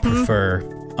you what I prefer.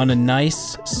 On a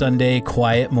nice Sunday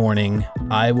quiet morning,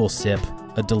 I will sip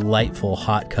a delightful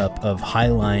hot cup of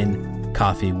Highline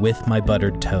coffee with my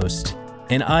buttered toast.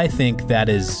 And I think that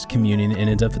is communion in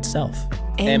and of itself.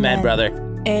 Amen, brother.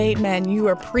 Amen. You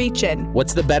are preaching.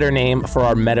 What's the better name for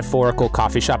our metaphorical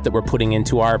coffee shop that we're putting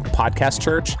into our podcast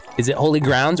church? Is it Holy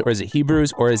Grounds, or is it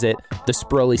Hebrews, or is it the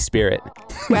Sproly Spirit?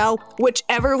 Well,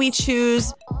 whichever we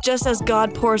choose, just as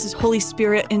God pours his Holy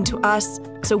Spirit into us,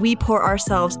 so we pour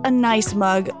ourselves a nice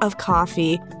mug of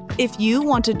coffee. If you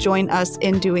want to join us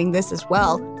in doing this as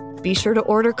well, be sure to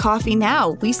order coffee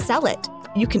now. We sell it.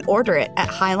 You can order it at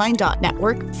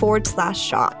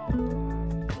highline.network/shop.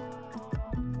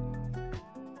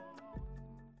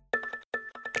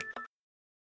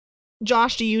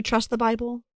 Josh, do you trust the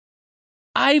Bible?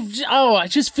 I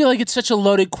just feel like it's such a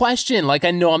loaded question. Like,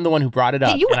 I know I'm the one who brought it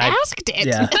up. Hey, you asked it.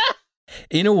 Yeah.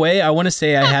 In a way, I want to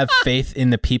say I have faith in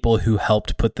the people who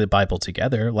helped put the Bible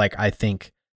together. Like, I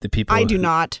think the people I do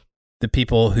not. The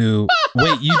people who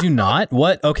wait, you do not?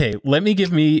 What? Okay, let me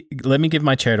give my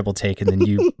charitable take, and then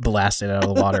you blast it out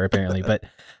of the water apparently. But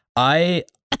I've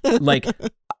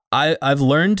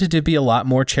learned to be a lot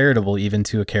more charitable, even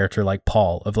to a character like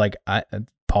Paul.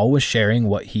 Paul was sharing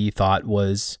what he thought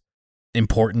was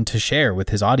important to share with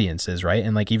his audiences, right?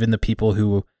 And like even the people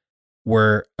who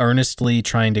were earnestly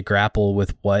trying to grapple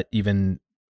with what even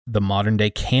the modern day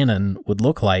canon would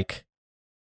look like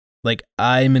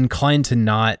I'm inclined to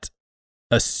not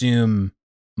assume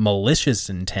malicious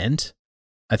intent.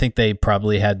 I think they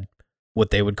probably had what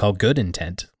they would call good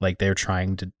intent. Like they're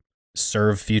trying to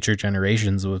serve future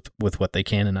generations with what they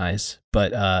canonize.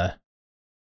 But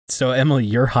so Emily,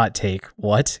 your hot take,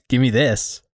 what? Give me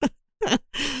this.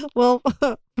 Well,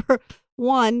 for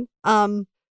one,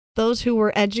 those who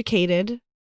were educated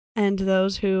and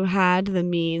those who had the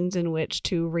means in which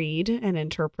to read and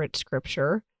interpret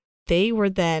scripture, they were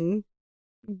then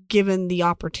given the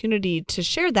opportunity to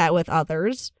share that with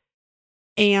others.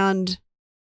 And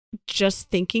just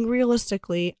thinking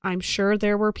realistically, I'm sure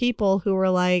there were people who were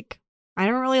like, I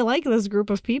don't really like this group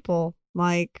of people.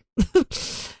 Like,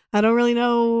 I don't really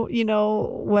know,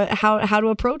 how to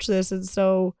approach this. And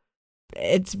so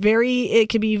it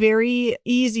can be very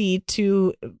easy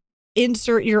to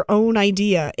insert your own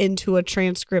idea into a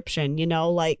transcription,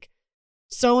 like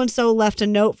so-and-so left a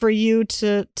note for you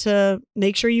to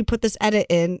make sure you put this edit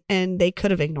in, and they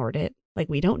could have ignored it. Like,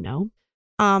 we don't know.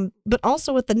 But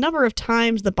also with the number of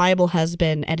times the Bible has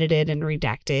been edited and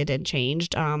redacted and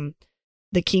changed,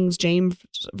 the King James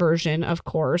version, of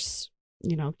course,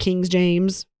 King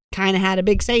James kind of had a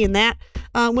big say in that,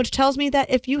 which tells me that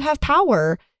if you have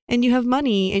power and you have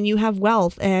money and you have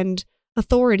wealth and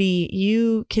authority,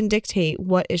 you can dictate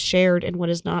what is shared and what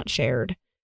is not shared.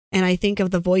 And I think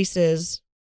of the voices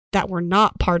that were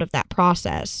not part of that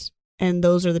process. And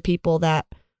those are the people that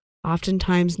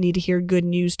oftentimes need to hear good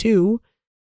news too.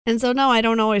 And so, no, I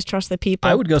don't always trust the people.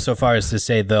 I would go so far as to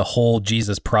say the whole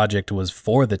Jesus Project was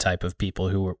for the type of people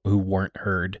who weren't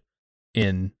heard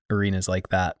in arenas like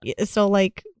that. So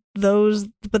like those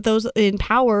in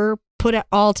power put it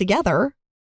all together.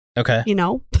 Okay.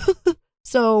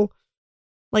 So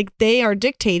like they are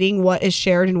dictating what is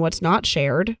shared and what's not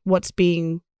shared, what's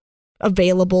being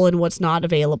available and what's not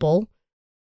available,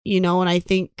 and I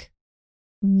think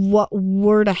what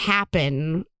were to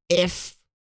happen if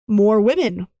more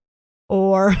women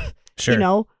or,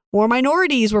 sure. More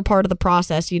minorities were part of the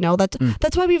process,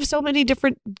 that's why we have so many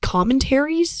different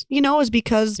commentaries, is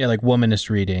because... Yeah, like womanist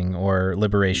reading or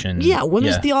liberation. Yeah,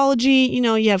 women's theology,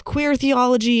 you have queer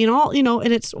theology and all,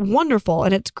 and it's wonderful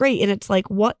and it's great. And it's like,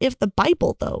 what if the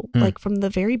Bible, though, like from the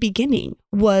very beginning,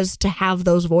 was to have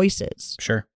those voices?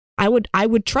 Sure. I would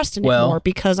trust in it more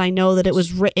because I know that it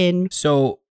was written.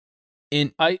 So,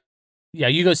 you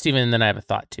go, Stephen, and then I have a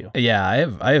thought too. Yeah,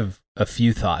 I have a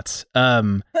few thoughts.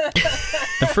 The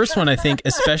first one, I think,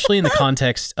 especially in the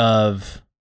context of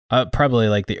probably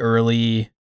like the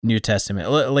early New Testament,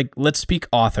 like let's speak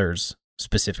authors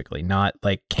specifically, not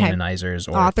like canonizers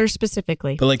or authors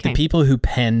specifically, but like the people who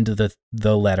penned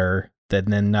the letter that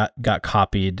then got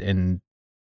copied and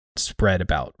spread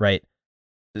about, right?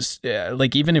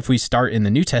 Like even if we start in the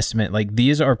New Testament, like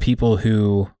these are people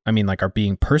who, I mean, like are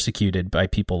being persecuted by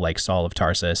people like Saul of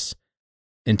Tarsus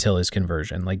until his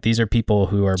conversion. Like these are people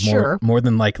who are more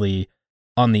than likely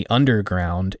on the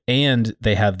underground, and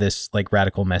they have this like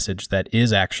radical message that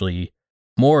is actually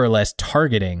more or less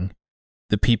targeting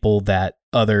the people that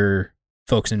other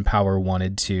folks in power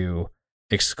wanted to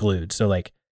exclude. So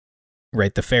like,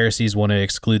 right, the Pharisees want to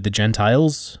exclude the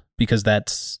Gentiles because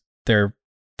that's their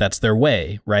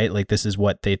way, right? Like this is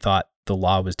what they thought the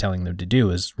law was telling them to do,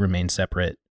 is remain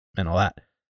separate and all that.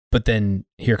 But then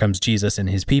here comes Jesus and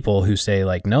his people who say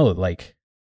like, no, like,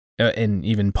 and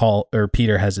even Paul or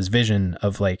Peter has his vision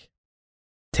of like,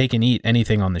 take and eat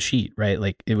anything on the sheet, right?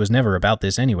 Like it was never about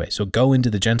this anyway. So go into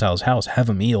the Gentiles' house, have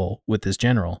a meal with this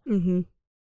general. Mm-hmm.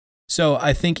 So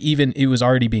I think even it was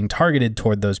already being targeted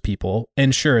toward those people.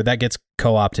 And sure, that gets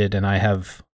co-opted, and I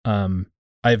have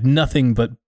nothing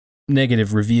but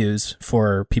negative reviews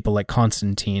for people like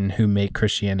Constantine who make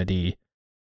Christianity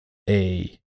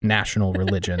a national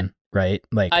religion, right?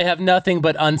 Like I have nothing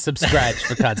but unsubscribed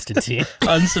for Constantine.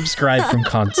 Unsubscribe from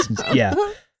Constantine. Yeah.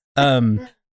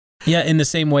 Yeah, in the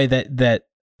same way that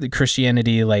the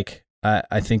Christianity, like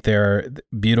I think there are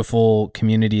beautiful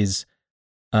communities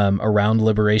around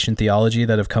liberation theology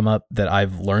that have come up that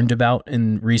I've learned about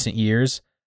in recent years,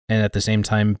 and at the same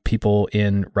time, people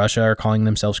in Russia are calling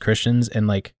themselves Christians and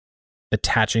like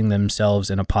attaching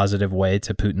themselves in a positive way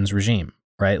to Putin's regime,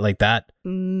 right? Like that.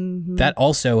 Mm-hmm. That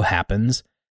also happens,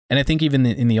 and I think even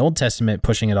in the Old Testament,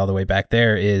 pushing it all the way back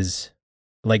there is.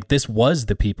 Like this was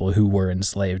the people who were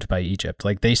enslaved by Egypt.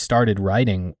 Like they started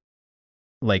writing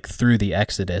like through the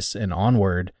Exodus and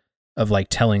onward of like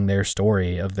telling their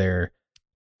story of their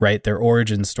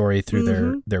origin story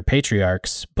through their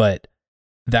patriarchs. But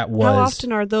that was... How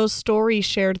often are those stories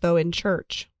shared though in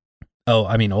church? Oh,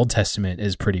 I mean, Old Testament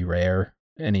is pretty rare.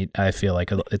 And I feel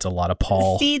like it's a lot of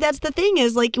Paul. See, that's the thing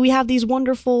is like we have these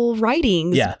wonderful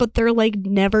writings, but they're like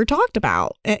never talked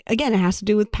about. Again, it has to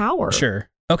do with power. Sure.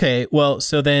 Okay, well,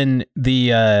 so then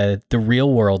the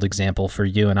real world example for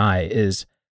you and I is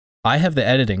I have the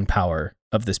editing power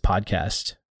of this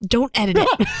podcast. Don't edit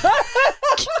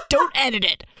it. Don't edit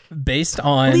it. Based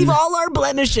on... Leave all our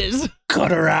blemishes.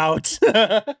 Cut her out.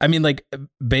 I mean, like,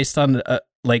 based on,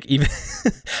 like, even...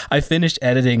 I finished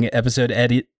editing episode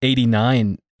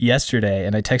 89 yesterday,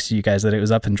 and I texted you guys that it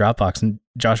was up in Dropbox, and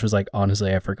Josh was like,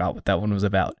 honestly, I forgot what that one was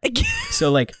about.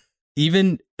 So, like...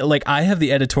 Even like I have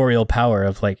the editorial power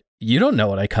of like, you don't know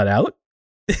what I cut out.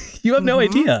 You have no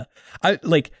idea. I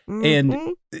like,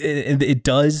 and it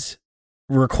does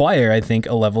require, I think,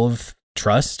 a level of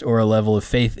trust or a level of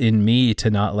faith in me to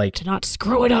not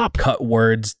screw it up, cut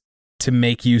words to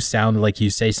make you sound like you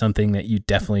say something that you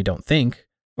definitely don't think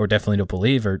or definitely don't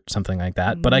believe or something like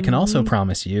that. But I can also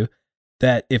promise you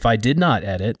that if I did not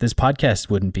edit, this podcast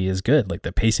wouldn't be as good. Like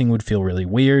the pacing would feel really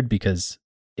weird because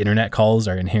internet calls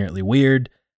are inherently weird.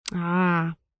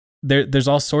 There's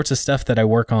all sorts of stuff that I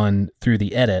work on through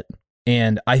the edit.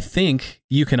 And I think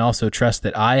you can also trust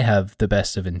that I have the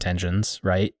best of intentions,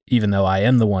 right? Even though I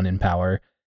am the one in power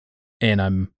and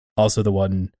I'm also the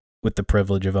one with the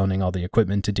privilege of owning all the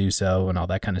equipment to do so and all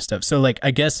that kind of stuff. So like,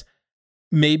 I guess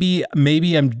maybe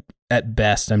I'm at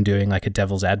best, I'm doing like a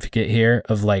devil's advocate here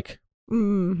of like,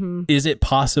 is it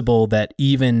possible that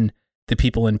even the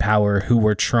people in power who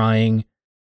were trying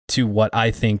to what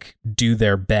I think do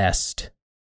their best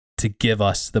to give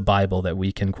us the Bible that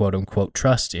we can quote unquote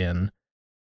trust in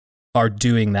are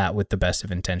doing that with the best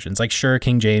of intentions? Like sure,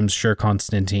 King James, sure,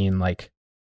 Constantine, like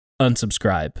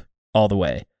unsubscribe all the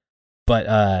way.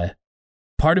 But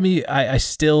part of me, I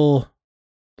still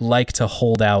like to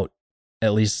hold out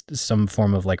at least some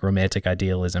form of like romantic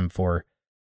idealism for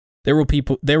there were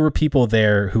people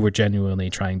there who were genuinely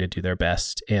trying to do their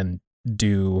best and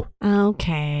do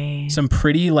some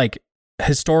pretty like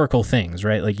historical things,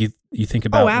 right? Like you think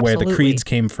about where the creeds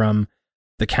came from,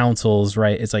 the councils,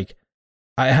 right? It's like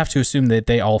I have to assume that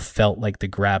they all felt like the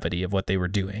gravity of what they were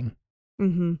doing.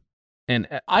 And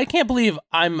I can't believe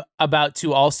I'm about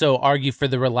to also argue for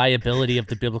the reliability of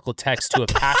the biblical text to a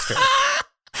pastor.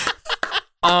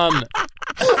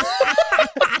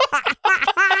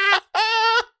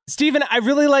 Stephen, I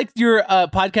really liked your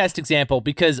podcast example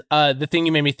because the thing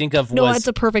you made me think of was... No, it's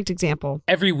a perfect example.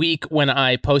 Every week when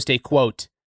I post a quote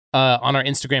on our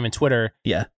Instagram and Twitter.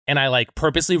 Yeah. And I like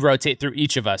purposely rotate through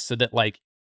each of us so that like,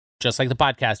 just like the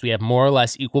podcast, we have more or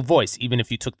less equal voice. Even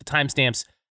if you took the timestamps,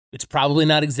 it's probably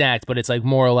not exact, but it's like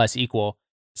more or less equal.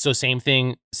 So same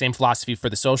thing, same philosophy for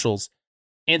the socials.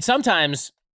 And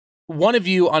sometimes one of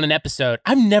you on an episode,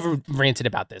 I've never ranted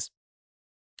about this.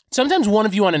 Sometimes one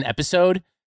of you on an episode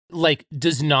like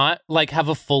does not like have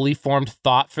a fully formed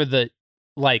thought for the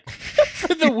like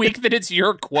for the week that it's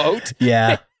your quote.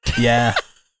 Yeah. Yeah.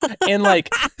 And like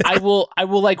I will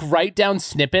like write down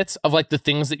snippets of like the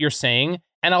things that you're saying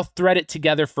and I'll thread it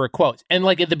together for a quote. And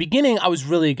like at the beginning I was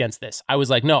really against this. I was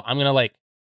like, no, I'm going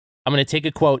to take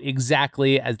a quote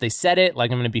exactly as they said it.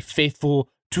 Like I'm going to be faithful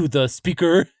to the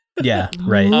speaker. Yeah,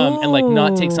 right. And like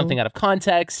not take something out of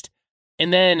context.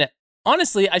 And then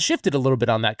honestly, I shifted a little bit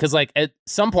on that because like at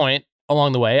some point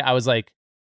along the way, I was like,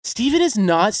 Steven is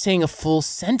not saying a full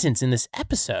sentence in this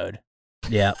episode.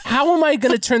 Yeah. How am I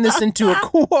going to turn this into a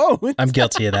quote? I'm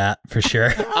guilty of that for sure.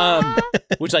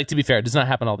 Which, like, to be fair, it does not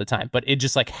happen all the time, but it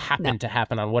just like happened to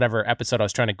happen on whatever episode I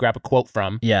was trying to grab a quote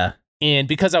from. Yeah. And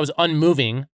because I was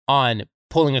unmoving on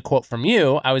pulling a quote from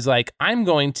you, I was like, I'm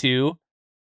going to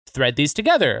thread these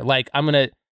together. Like, I'm going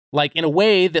to, like, in a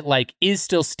way that, like, is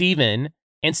still Steven.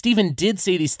 And Steven did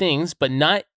say these things, but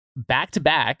not back to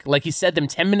back. Like, he said them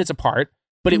 10 minutes apart,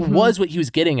 but it was what he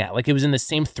was getting at. Like, it was in the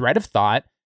same thread of thought.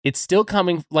 It's still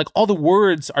coming, like, all the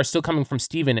words are still coming from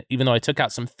Steven, even though I took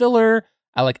out some filler.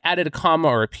 I, like, added a comma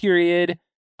or a period.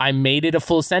 I made it a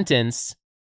full sentence.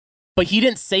 But he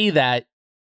didn't say that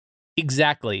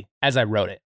exactly as I wrote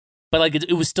it. But, like,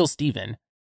 it was still Steven.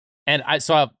 And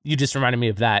you just reminded me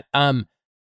of that.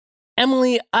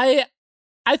 Emily, I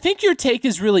think your take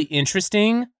is really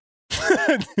interesting.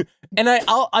 And I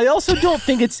also don't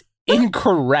think it's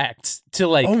incorrect to,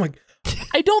 like, Oh my.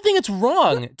 I don't think it's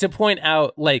wrong to point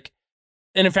out, like,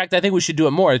 and in fact, I think we should do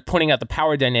it more, pointing out the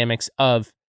power dynamics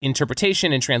of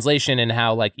interpretation and translation and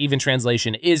how, like, even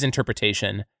translation is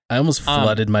interpretation. I almost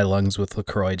flooded my lungs with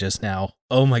LaCroix just now.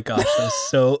 Oh my gosh, that's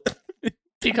so...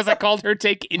 Because I called her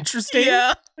take interesting?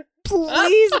 Yeah.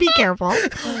 Please be careful.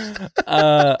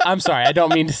 I'm sorry. I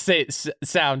don't mean to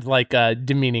sound like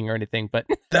demeaning or anything, but...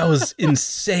 That was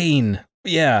insane.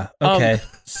 Yeah, okay.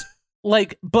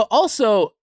 But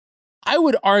also... I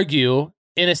would argue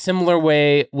in a similar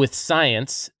way with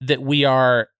science that we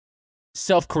are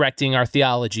self-correcting our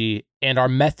theology and our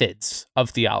methods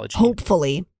of theology.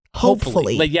 Hopefully.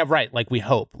 Like, yeah, right. Like we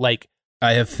hope. Like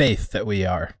I have faith that we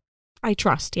are. I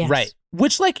trust, yes. Right.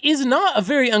 Which like is not a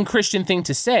very unchristian thing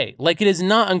to say. Like it is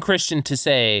not unchristian to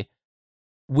say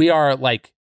we are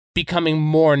like becoming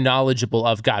more knowledgeable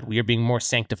of God. We are being more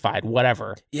sanctified,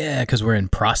 whatever. Yeah, because we're in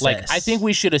process. Like I think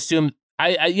we should assume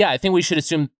I think we should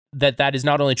assume that is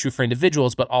not only true for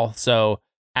individuals, but also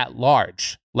at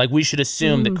large. Like we should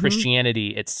assume that Christianity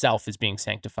itself is being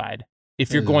sanctified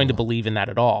if you're going to believe in that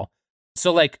at all.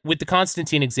 So like with the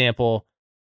Constantine example,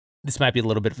 this might be a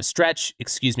little bit of a stretch.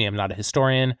 Excuse me, I'm not a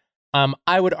historian.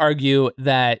 I would argue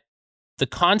that the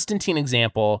Constantine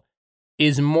example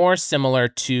is more similar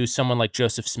to someone like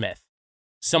Joseph Smith,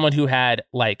 someone who had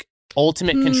like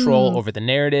ultimate control over the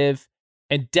narrative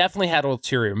and definitely had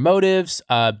ulterior motives,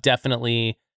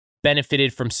 definitely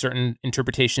benefited from certain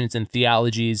interpretations and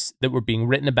theologies that were being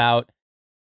written about.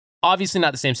 Obviously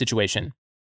not the same situation.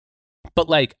 But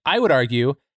like, I would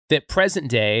argue that present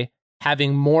day,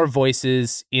 having more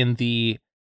voices in the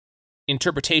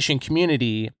interpretation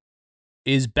community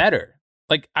is better.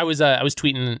 Like I was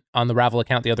tweeting on the Ravel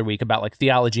account the other week about like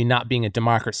theology not being a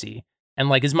democracy. And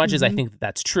like, as much as I think that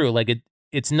that's true, like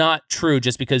it's not true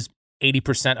just because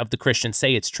 80% of the Christians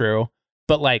say it's true,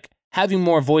 but like, having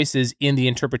more voices in the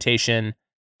interpretation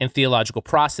and theological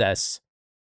process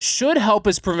should help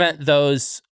us prevent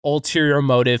those ulterior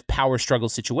motive power struggle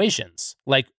situations.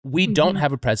 Like we don't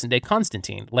have a present day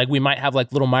Constantine. Like we might have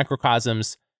like little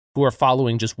microcosms who are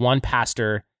following just one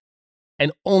pastor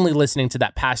and only listening to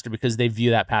that pastor because they view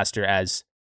that pastor as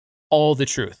all the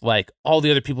truth. Like all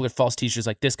the other people are false teachers.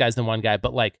 Like this guy's the one guy,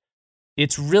 but like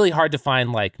it's really hard to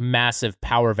find like massive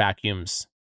power vacuums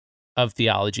of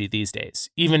theology these days,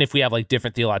 even if we have like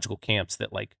different theological camps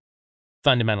that like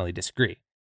fundamentally disagree.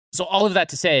 So all of that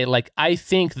to say, like, I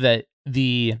think that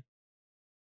Emily,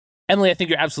 I think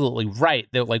you're absolutely right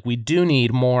that like we do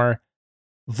need more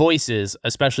voices,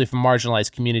 especially from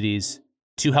marginalized communities,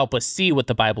 to help us see what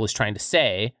the Bible is trying to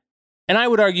say. And I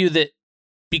would argue that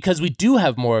because we do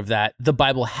have more of that, the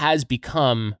Bible has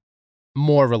become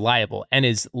more reliable and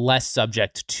is less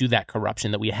subject to that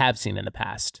corruption that we have seen in the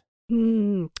past.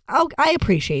 I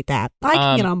appreciate that. I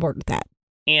can get on board with that.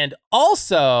 And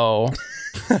also,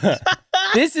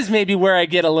 this is maybe where I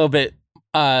get a little bit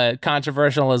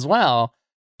controversial as well.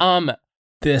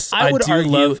 This I would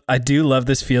argue- I do love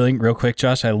this feeling. Real quick,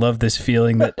 Josh, I love this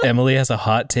feeling that Emily has a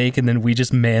hot take, and then we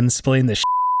just mansplain the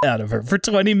out of her for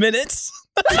 20 minutes.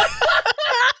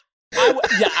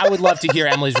 I would love to hear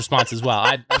Emily's response as well.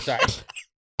 I'm sorry.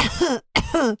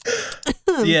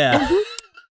 Yeah.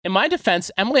 In my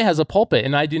defense, Emily has a pulpit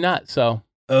and I do not. So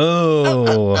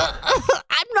Oh.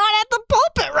 I'm not at the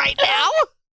pulpit right now.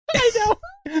 I know.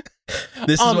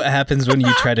 This is what happens when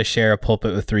you try to share a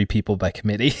pulpit with 3 people by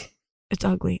committee. It's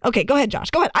ugly. Okay, go ahead, Josh.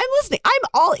 Go ahead. I'm listening. I'm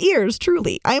all ears,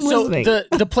 truly. I'm So listening.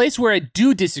 the place where I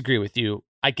do disagree with you,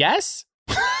 I guess,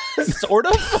 sort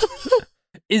of,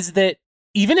 is that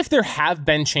even if there have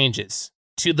been changes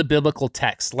to the biblical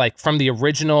text, like from the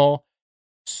original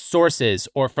sources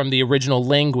or from the original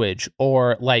language,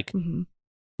 or like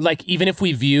even if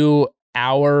we view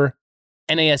our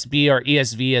NASB or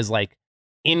ESV as like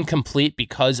incomplete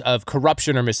because of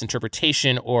corruption or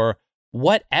misinterpretation or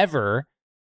whatever,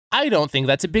 I don't think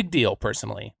that's a big deal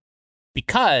personally,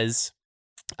 because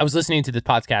I was listening to the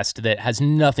podcast that has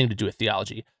nothing to do with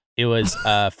theology. It was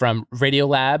from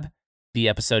Radiolab. The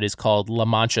episode is called La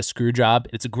Mancha Screwjob.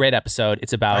 It's a great episode.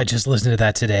 It's about... I just listened to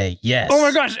that today. Yes. Oh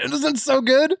my gosh, isn't it so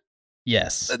good?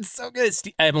 Yes. It's so good.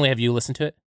 Emily, have you listened to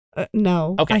it?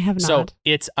 No, Okay. I have not. So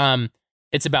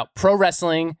it's about pro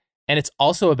wrestling, and it's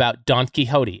also about Don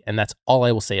Quixote, and that's all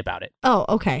I will say about it. Oh,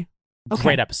 okay. Okay.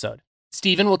 Great episode.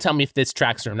 Steven will tell me if this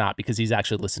tracks or not because he's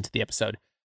actually listened to the episode.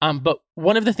 But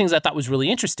one of the things I thought was really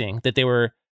interesting that they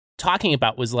were talking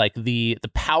about was like the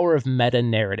power of meta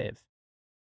narrative,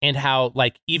 and how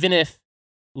like even if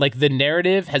like the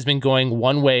narrative has been going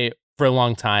one way for a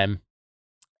long time,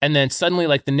 and then suddenly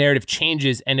like the narrative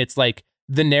changes and it's like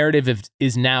the narrative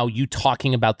is now you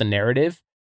talking about the narrative.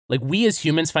 Like we as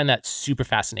humans find that super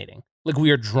fascinating. Like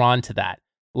we are drawn to that.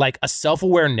 Like a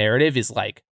self-aware narrative is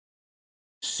like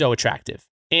so attractive.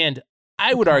 And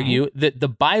I would argue that the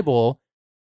Bible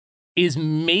is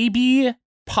maybe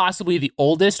possibly the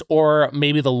oldest or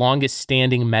maybe the longest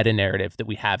standing meta narrative that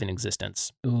we have in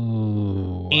existence.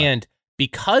 Ooh. And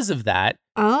because of that,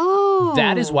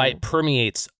 that is why it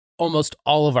permeates almost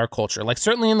all of our culture. Like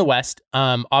certainly in the West,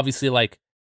 obviously like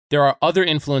there are other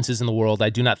influences in the world. I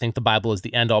do not think the Bible is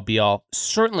the end all be all,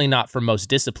 certainly not for most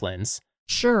disciplines.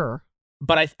 Sure.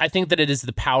 But I think that it is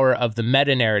the power of the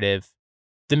meta narrative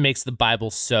that makes the Bible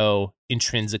so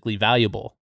intrinsically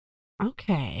valuable.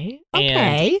 Okay.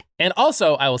 Okay. And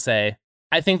also, I will say,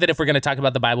 I think that if we're going to talk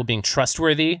about the Bible being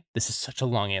trustworthy, this is such a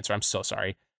long answer. I'm so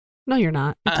sorry. No, you're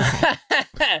not. It's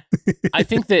okay. I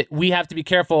think that we have to be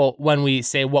careful when we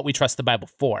say what we trust the Bible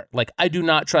for. Like, I do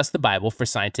not trust the Bible for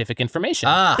scientific information.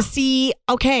 See?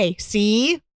 Okay.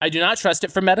 See? I do not trust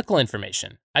it for medical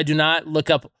information. I do not look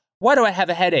up, why do I have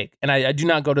a headache? And I do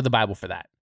not go to the Bible for that.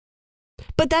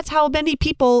 But that's how many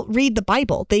people read the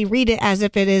Bible. They read it as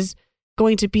if it is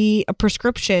going to be a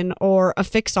prescription or a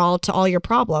fix-all to all your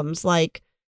problems. Like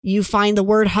you find the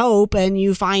word hope and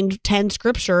you find 10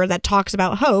 scripture that talks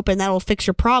about hope and that'll fix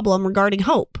your problem regarding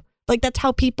hope. Like that's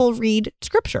how people read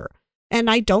scripture.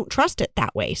 And I don't trust it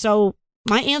that way. So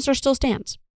my answer still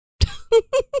stands.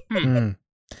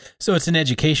 So it's an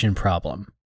education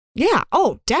problem. Yeah.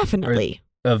 Oh, definitely.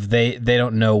 Of they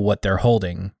don't know what they're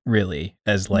holding really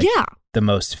as like the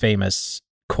most famous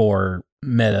core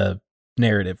meta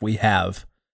narrative we have,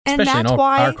 especially in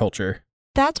our culture.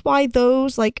 That's why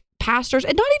those like pastors,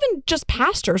 and not even just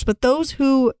pastors, but those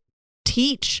who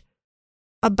teach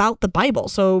about the Bible.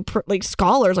 So like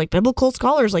scholars, like biblical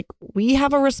scholars, like we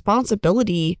have a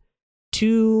responsibility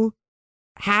to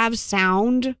have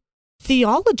sound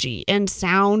theology and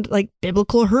sound like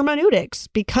biblical hermeneutics,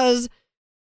 because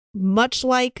much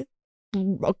like,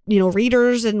 you know,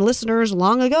 readers and listeners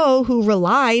long ago who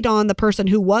relied on the person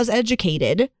who was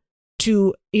educated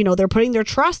to, you know, they're putting their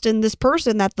trust in this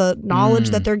person that the knowledge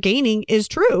that they're gaining is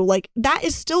true. Like that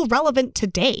is still relevant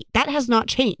today. That has not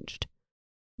changed.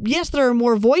 Yes, there are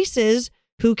more voices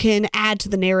who can add to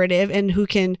the narrative and who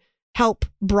can help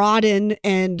broaden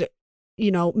and, you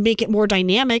know, make it more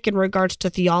dynamic in regards to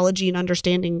theology and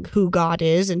understanding who God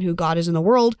is and who God is in the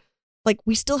world. Like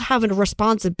we still have a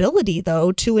responsibility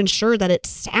though to ensure that it's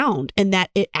sound and that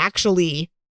it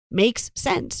actually makes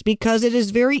sense, because it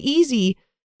is very easy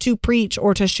to preach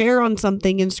or to share on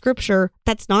something in scripture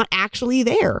that's not actually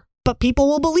there, but people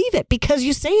will believe it because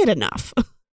you say it enough.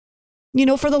 You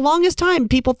know, for the longest time,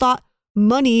 people thought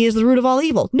money is the root of all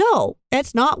evil. No,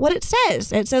 that's not what it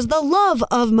says. It says the love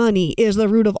of money is the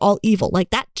root of all evil. Like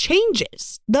that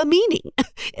changes the meaning.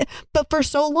 But for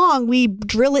so long, we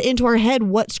drill it into our head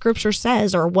what scripture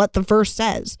says or what the verse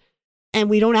says. And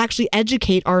we don't actually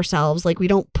educate ourselves. Like we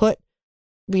don't put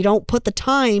the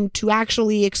time to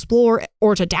actually explore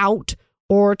or to doubt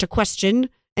or to question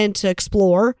and to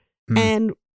explore.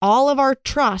 And all of our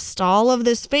trust, all of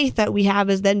this faith that we have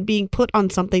is then being put on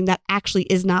something that actually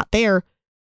is not there.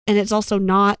 And it's also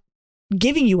not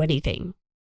giving you anything.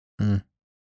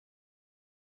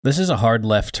 This is a hard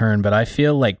left turn, but I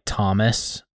feel like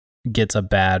Thomas gets a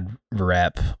bad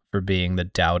rep for being the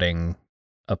doubting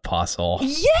apostle.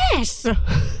 Yes.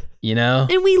 You know?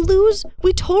 And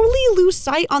we totally lose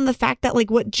sight on the fact that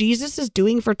like what Jesus is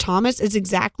doing for Thomas is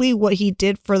exactly what he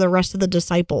did for the rest of the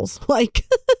disciples. Like,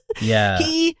 Yeah.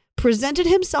 he presented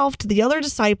himself to the other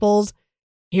disciples.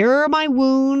 Here are my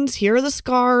wounds. Here are the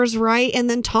scars, right? And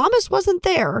then Thomas wasn't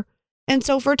there. And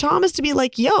so for Thomas to be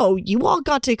like, yo, you all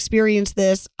got to experience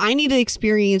this. I need to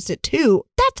experience it too.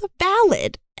 That's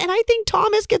valid. And I think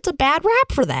Thomas gets a bad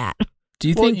rap for that. Do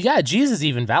you Well, think yeah, Jesus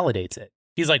even validates it.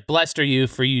 He's like, blessed are you,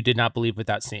 for you did not believe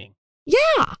without seeing.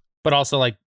 Yeah. But also,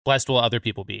 like, blessed will other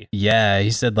people be. Yeah,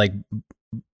 he said like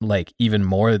even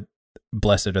more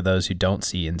blessed are those who don't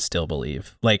see and still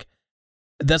believe. Like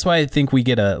that's why I think we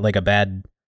get a bad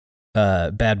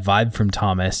vibe from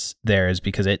Thomas there, is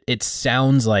because it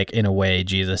sounds like in a way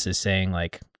Jesus is saying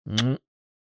like,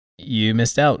 you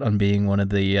missed out on being one of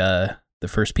the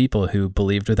first people who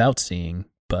believed without seeing,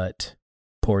 but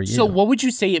poor you. So what would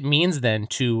you say it means then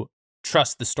to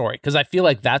trust the story? Because I feel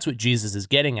like that's what Jesus is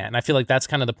getting at. And I feel like that's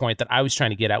kind of the point that I was trying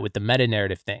to get at with the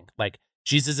meta-narrative thing. Like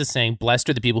Jesus is saying, blessed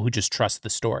are the people who just trust the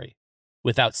story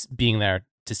without being there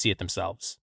to see it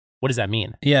themselves. What does that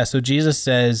mean? Yeah, so Jesus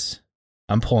says,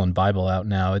 I'm pulling Bible out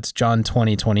now. It's John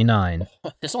 20:29.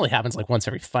 This only happens like once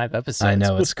every 5 episodes. I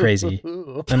know, it's crazy.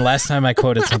 And last time I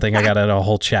quoted something, I got a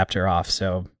whole chapter off,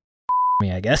 so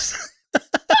me, I guess.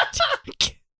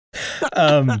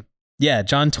 Yeah,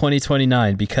 John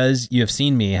 20:29. Because you have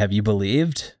seen me, have you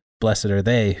believed? Blessed are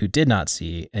they who did not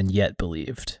see and yet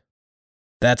believed.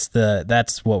 That's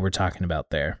what we're talking about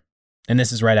there. And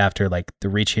this is right after like the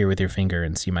reach here with your finger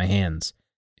and see my hands.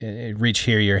 Reach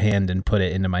here your hand and put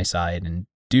it into my side, and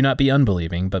do not be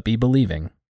unbelieving, but be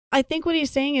believing. I think what he's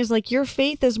saying is like your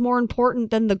faith is more important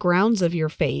than the grounds of your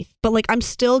faith. But like I'm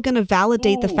still going to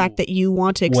validate the fact that you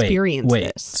want to experience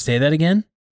Wait, this. say that again?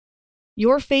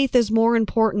 Your faith is more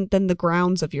important than the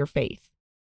grounds of your faith.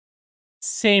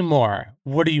 Say more.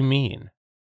 What do you mean?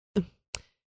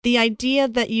 The idea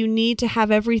that you need to have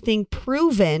everything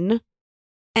proven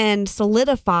and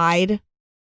solidified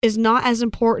is not as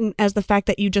important as the fact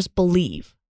that you just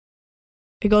believe.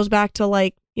 It goes back to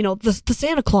like, you know, the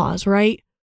Santa Claus, right?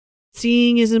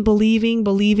 Seeing isn't believing,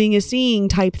 believing is seeing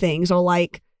type thing. So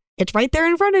like, it's right there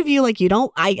in front of you. Like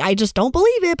I just don't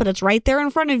believe it, but it's right there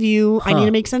in front of you. I need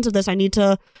to make sense of this. I need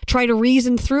to try to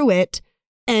reason through it.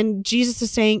 And Jesus is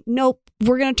saying, nope,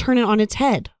 we're going to turn it on its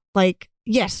head. Like,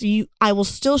 yes, I will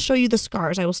still show you the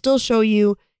scars. I will still show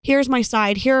you, here's my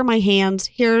side. Here are my hands.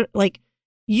 Here, like,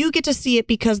 you get to see it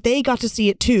because they got to see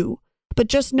it too. But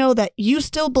just know that you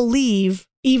still believe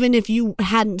even if you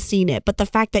hadn't seen it. But the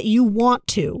fact that you want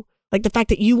to, like the fact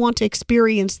that you want to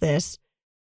experience this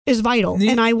is vital.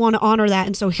 And I want to honor that.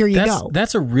 And so here you go.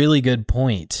 That's a really good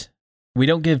point. We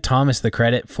don't give Thomas the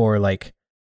credit for like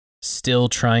still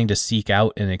trying to seek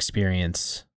out an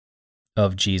experience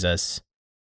of Jesus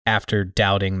after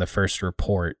doubting the first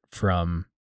report from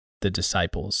the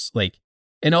disciples. Like,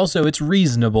 and also it's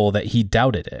reasonable that he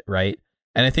doubted it, right?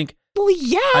 And I think, well,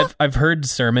 yeah, I've heard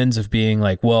sermons of being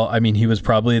like, well, I mean, he was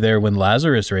probably there when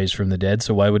Lazarus raised from the dead,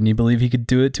 so why wouldn't he believe he could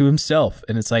do it to himself?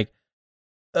 And it's like,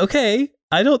 okay,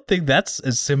 I don't think that's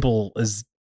as simple as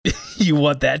you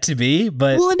want that to be,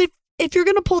 but well, and if you're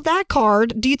going to pull that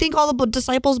card, do you think all the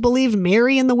disciples believed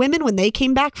Mary and the women when they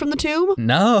came back from the tomb?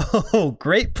 No,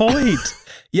 great point.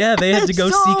 Yeah, they had to go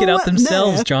seek it out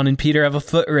themselves. Nah. John and Peter have a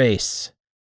foot race.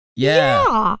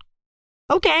 Yeah.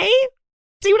 Okay.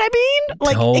 See what I mean?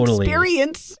 Like, Totally.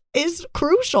 experience is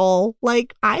crucial.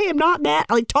 Like, I am not mad.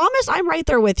 Like, Thomas, I'm right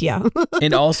there with you.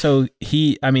 And also,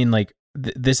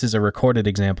 this is a recorded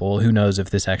example. Who knows if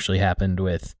this actually happened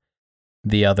with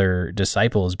the other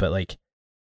disciples, but like,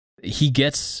 he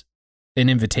gets an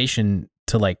invitation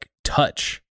to like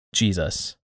touch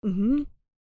Jesus. Mm-hmm.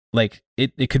 Like,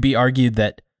 it could be argued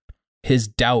that his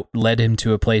doubt led him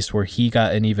to a place where he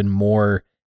got an even more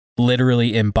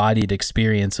literally embodied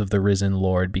experience of the risen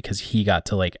Lord because he got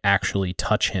to like actually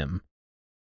touch him.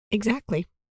 Exactly.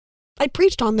 I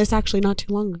preached on this actually not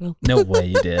too long ago. No way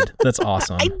you did. That's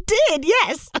awesome. I did,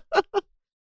 yes.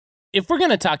 If we're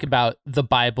going to talk about the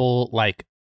Bible, like,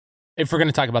 if we're going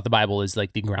to talk about the Bible as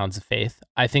like the grounds of faith,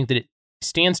 I think that it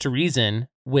stands to reason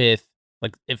with,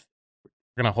 like, if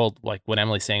we're going to hold like what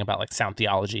Emily's saying about like sound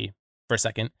theology for a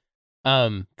second,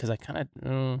 because I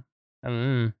kind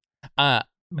of,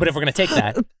 But if we're going to take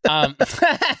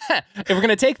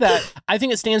that, I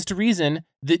think it stands to reason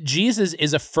that Jesus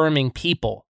is affirming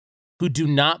people who do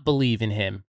not believe in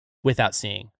him without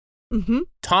seeing. Mm-hmm.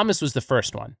 Thomas was the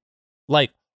first one.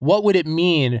 Like, what would it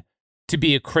mean to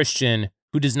be a Christian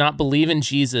who does not believe in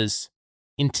Jesus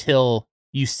until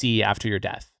you see after your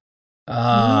death?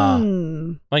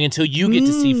 Like, until you get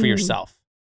to see for yourself.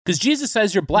 Because Jesus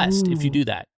says you're blessed if you do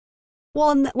that.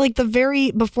 Well, and like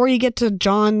before you get to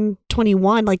John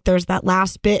 21, like there's that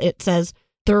last bit. It says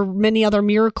there are many other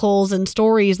miracles and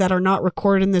stories that are not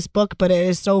recorded in this book, but it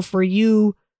is so for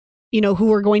you,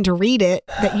 who are going to read it,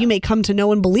 that you may come to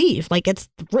know and believe. Like it's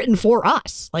written for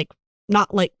us, like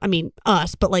not like,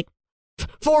 us, but like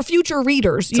for future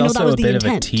readers. It's also that was a the bit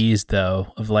intent. of a tease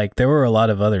though, of like, there were a lot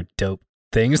of other dope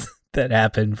things that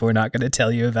happened we're not going to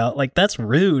tell you about. Like, that's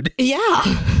rude. Yeah.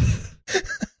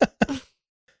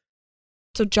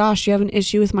 So, Josh, you have an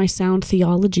issue with my sound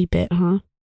theology bit, huh?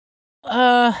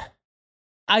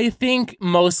 I think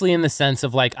mostly in the sense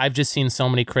of like, I've just seen so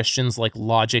many Christians like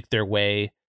logic their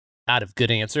way out of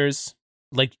good answers.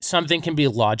 Like something can be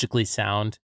logically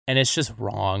sound and it's just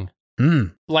wrong.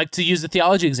 Like to use the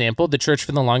theology example, the church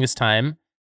for the longest time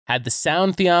had the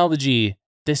sound theology.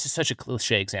 This is such a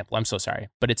cliche example. I'm so sorry,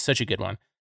 but it's such a good one.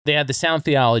 They had the sound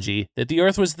theology that the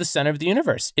earth was the center of the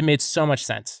universe. It made so much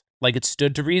sense. Like it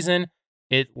stood to reason.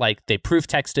 It like they proof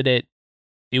texted it.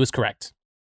 It was correct.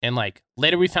 And like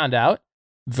later we found out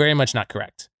very much not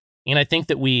correct. And I think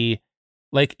that we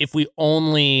like if we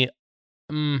only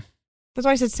that's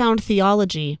why I said sound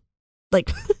theology. Like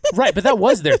right, but that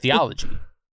was their theology.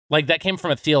 Like that came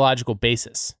from a theological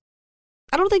basis.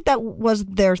 I don't think that was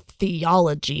their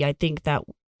theology. I think that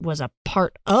was a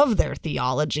part of their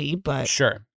theology, but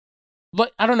sure.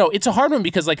 But I don't know. It's a hard one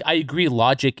because like I agree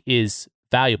logic is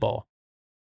valuable.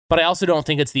 But I also don't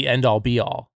think it's the end all be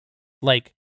all.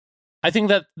 Like, I think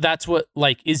that that's what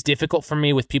like is difficult for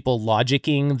me with people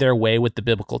logicking their way with the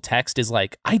biblical text is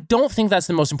like, I don't think that's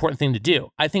the most important thing to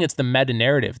do. I think it's the meta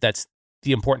narrative that's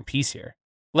the important piece here.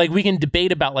 Like we can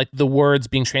debate about like the words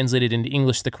being translated into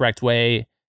English the correct way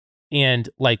and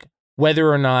like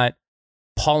whether or not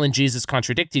Paul and Jesus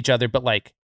contradict each other. But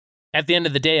like at the end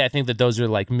of the day, I think that those are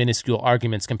like minuscule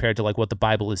arguments compared to like what the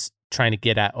Bible is trying to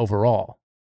get at overall.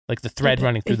 Like the thread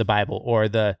running through the Bible or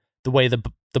the way the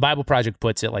Bible Project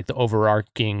puts it, like the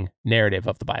overarching narrative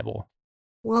of the Bible.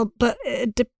 Well, but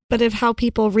if how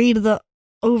people read the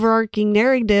overarching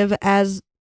narrative as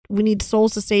we need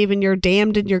souls to save and you're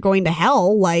damned and you're going to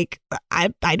hell, like I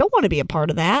don't want to be a part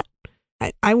of that.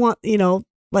 I want,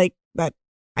 like that.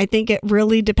 I think it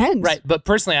really depends. Right. But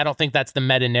personally, I don't think that's the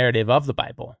meta narrative of the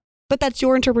Bible. But that's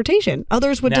your interpretation.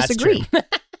 Others would disagree.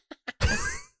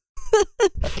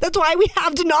 That's why we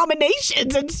have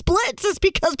denominations and splits, is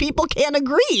because people can't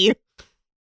agree.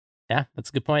 Yeah, that's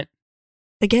a good point.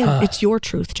 Again, it's your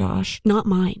truth, Josh, not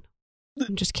mine.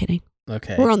 I'm just kidding.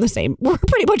 Okay. We're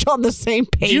pretty much on the same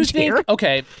page Do you think, here.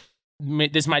 okay,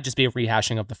 this might just be a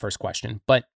rehashing of the first question,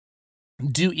 but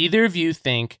do either of you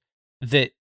think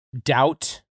that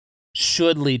doubt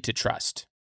should lead to trust?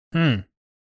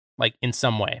 Like in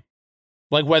some way?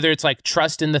 Like whether it's like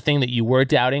trust in the thing that you were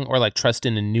doubting or like trust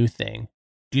in a new thing.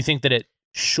 Do you think that it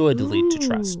should lead to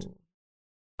trust?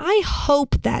 I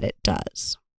hope that it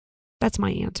does. That's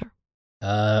my answer.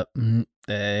 I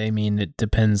mean, it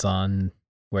depends on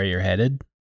where you're headed.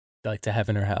 Like to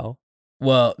heaven or hell?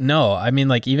 Well, no, I mean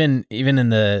like even in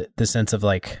the sense of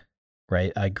like,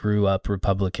 right, I grew up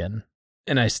Republican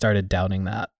and I started doubting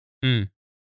that.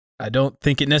 I don't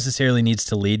think it necessarily needs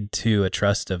to lead to a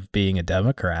trust of being a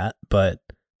Democrat, but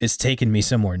it's taken me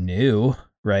somewhere new,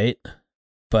 right?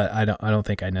 But I don't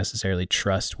think I necessarily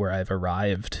trust where I've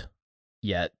arrived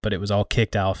yet, but it was all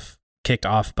kicked off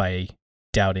by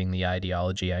doubting the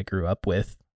ideology I grew up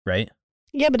with, right?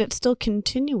 Yeah, but it's still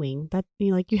continuing. That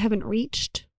you haven't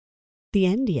reached the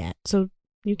end yet, so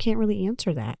you can't really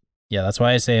answer that. Yeah, that's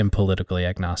why I say I'm politically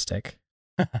agnostic.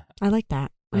 I like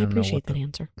that. I don't know appreciate what that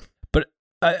answer. But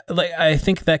I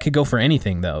think that could go for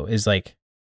anything though. Is like,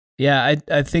 yeah,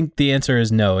 I think the answer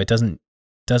is no. It doesn't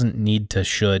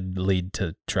should lead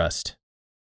to trust.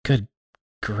 Good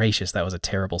gracious, that was a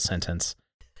terrible sentence.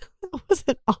 That was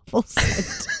an awful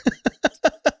sentence.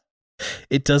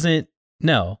 It doesn't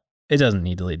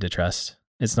need to lead to trust.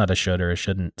 It's not a should or a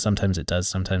shouldn't. Sometimes it does,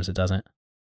 sometimes it doesn't.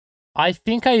 I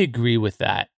think I agree with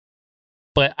that.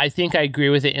 But I think I agree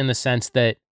with it in the sense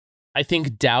that I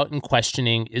think doubt and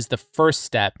questioning is the first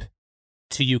step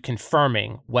to you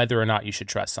confirming whether or not you should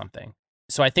trust something.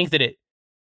 So I think that it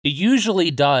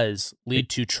usually does lead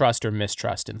to trust or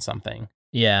mistrust in something.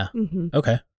 Yeah. Mm-hmm.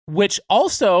 Okay. Which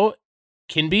also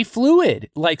can be fluid.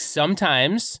 Like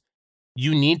sometimes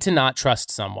you need to not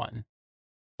trust someone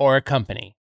or a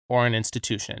company or an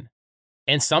institution.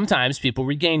 And sometimes people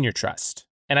regain your trust.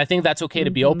 And I think that's okay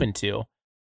to be open to.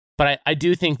 But I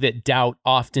do think that doubt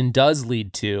often does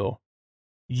lead to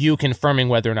you confirming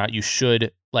whether or not you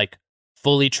should like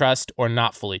fully trust or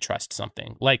not fully trust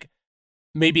something. Like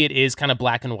maybe it is kind of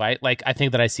black and white. Like I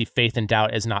think that I see faith and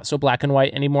doubt as not so black and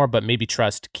white anymore, but maybe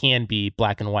trust can be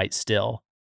black and white still.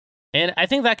 And I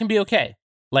think that can be okay.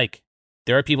 Like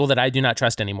there are people that I do not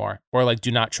trust anymore, or like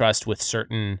do not trust with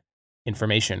certain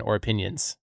information or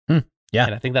opinions. Yeah.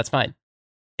 And I think that's fine.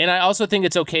 And I also think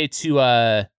it's okay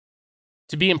to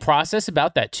be in process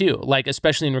about that too. Like,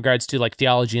 especially in regards to like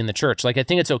theology in the church. Like, I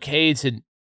think it's okay to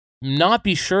not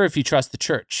be sure if you trust the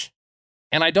church.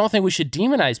 And I don't think we should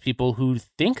demonize people who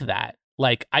think that.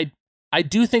 Like, I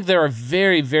do think there are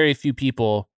very, very few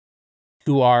people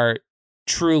who are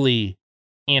truly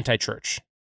anti-church.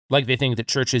 Like, they think that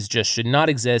churches just should not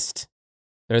exist.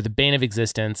 They're the bane of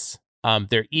existence.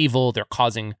 They're evil. They're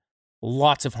causing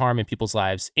lots of harm in people's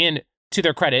lives. And to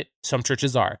their credit, some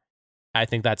churches are. I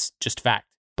think that's just fact.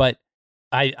 But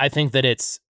I think that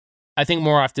I think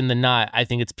more often than not, I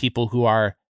think it's people who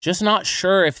are just not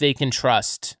sure if they can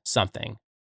trust something.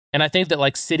 And I think that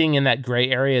like sitting in that gray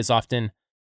area is often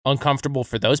uncomfortable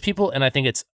for those people. And I think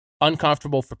it's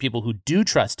uncomfortable for people who do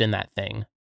trust in that thing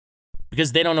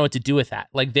because they don't know what to do with that.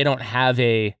 Like they don't have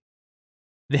they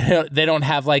don't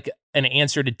have like an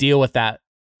answer to deal with that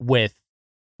with,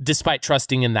 despite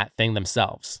trusting in that thing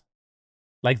themselves.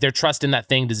 Like their trust in that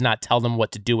thing does not tell them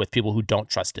what to do with people who don't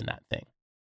trust in that thing.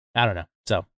 I don't know.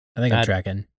 So I think I'm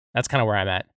tracking. That's kind of where I'm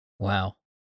at. Wow.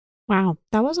 Wow.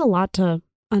 That was a lot to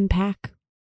unpack.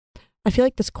 I feel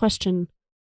like this question,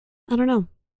 I don't know.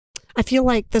 I feel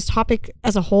like this topic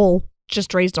as a whole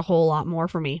just raised a whole lot more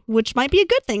for me, which might be a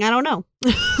good thing. I don't know.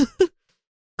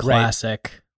 Classic.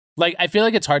 Right. Like, I feel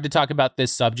like it's hard to talk about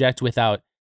this subject without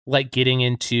like getting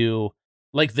into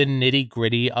like the nitty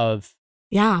gritty of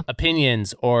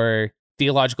opinions or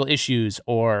theological issues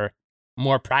or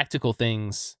more practical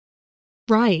things.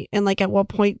 Right. And like, at what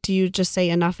point do you just say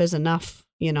enough is enough,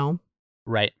 you know?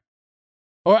 Right.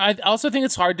 Or I also think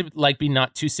it's hard to like be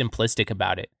not too simplistic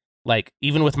about it. Like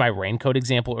even with my raincoat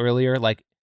example earlier, like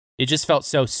it just felt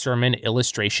so sermon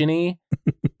illustration-y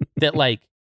that like,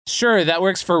 sure, that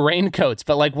works for raincoats,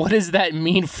 but like, what does that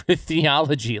mean for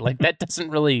theology? Like that doesn't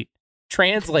really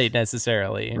translate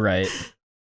necessarily. Right.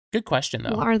 Good question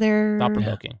though. Well, are there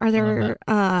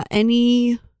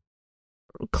any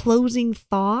closing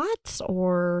thoughts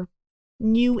or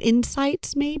new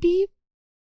insights maybe?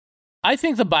 I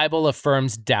think the Bible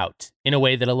affirms doubt in a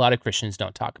way that a lot of Christians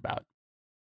don't talk about.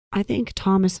 I think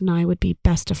Thomas and I would be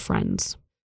best of friends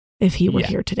if he were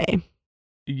here today.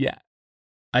 Yeah.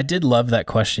 I did love that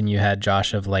question you had,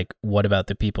 Josh, of like, what about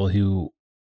the people who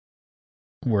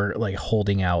were like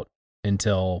holding out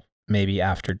until maybe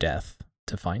after death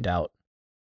to find out?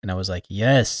 And I was like,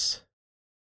 yes,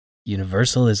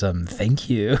 universalism.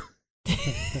 Thank you.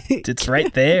 It's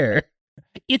right there.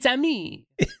 It's a me.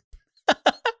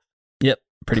 Yep,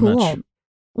 pretty much.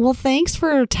 Well, thanks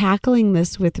for tackling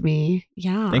this with me.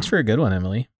 Yeah. Thanks for a good one,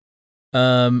 Emily.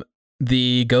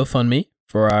 The GoFundMe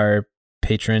for our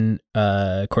patron,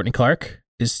 Courtney Clark,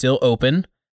 is still open.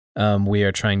 We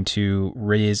are trying to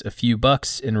raise a few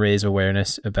bucks and raise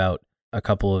awareness about a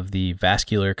couple of the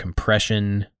vascular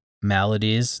compression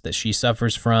maladies that she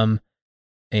suffers from,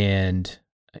 and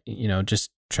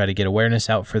just try to get awareness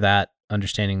out for that,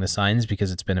 understanding the signs,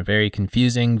 because it's been a very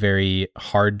confusing, very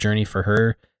hard journey for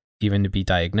her even to be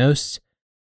diagnosed.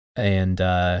 And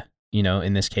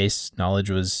in this case, knowledge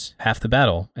was half the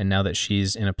battle. And now that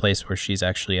she's in a place where she's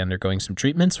actually undergoing some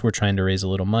treatments, we're trying to raise a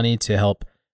little money to help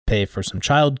pay for some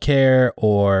childcare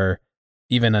or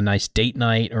even a nice date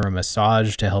night or a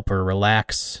massage to help her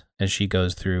relax as she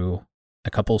goes through a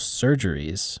couple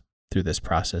surgeries through this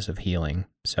process of healing.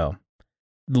 So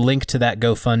the link to that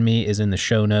GoFundMe is in the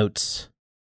show notes.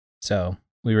 So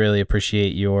we really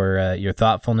appreciate your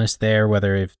thoughtfulness there,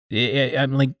 whether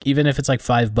even if it's like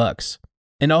 $5.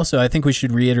 And also, I think we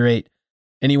should reiterate,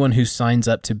 anyone who signs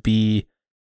up to be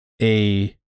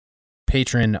a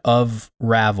patron of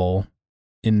Ravel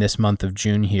in this month of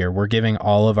June here, we're giving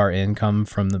all of our income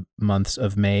from the months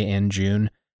of May and June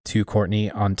to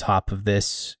Courtney on top of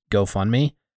this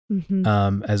GoFundMe,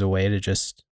 as a way to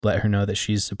just let her know that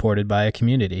she's supported by a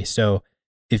community. So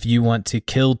if you want to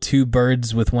kill two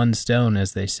birds with one stone,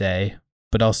 as they say,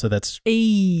 but also that's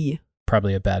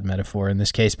probably a bad metaphor in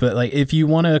this case, but like if you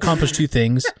want to accomplish two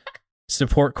things,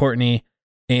 support Courtney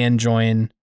and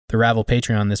join the Ravel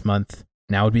Patreon this month,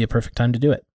 now would be a perfect time to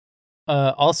do it.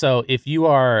 Also, if you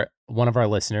are one of our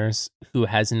listeners who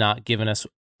has not given us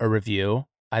a review,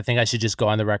 I think I should just go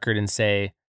on the record and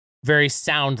say very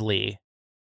soundly,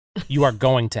 you are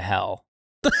going to hell.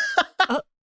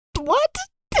 What?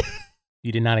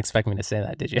 You did not expect me to say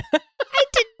that, did you? I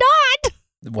did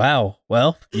not. Wow.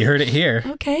 Well, you heard it here.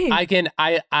 Okay.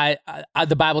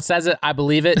 The Bible says it. I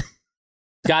believe it.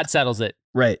 God settles it.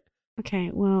 Right.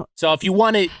 Okay. Well, So if you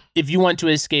want to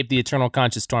escape the eternal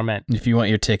conscious torment, If you want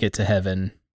your ticket to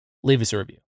heaven, leave us a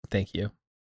review. thank you.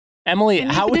 Emily,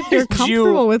 and how even if you're would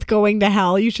comfortable you? with going to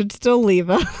hell, you should still leave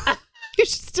a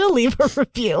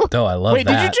review. Oh, I love Wait,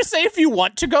 that. did you just say if you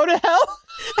want to go to hell?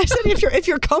 I said if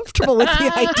you're comfortable with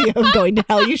the idea of going to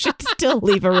hell, you should still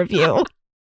leave a review.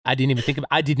 I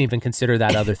didn't even consider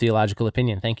that other theological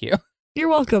opinion. Thank you. You're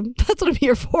welcome. That's what I'm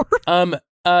here for.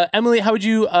 Emily, how would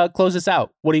you close this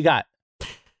out? What do you got?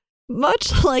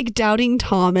 Much like doubting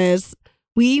Thomas,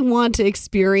 we want to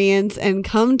experience and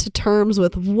come to terms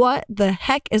with what the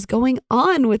heck is going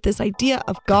on with this idea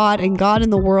of God and God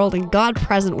in the world and God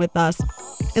present with us.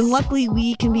 And luckily,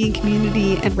 we can be in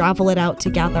community and ravel it out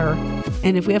together.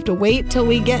 And if we have to wait till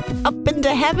we get up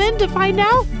into heaven to find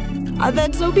out,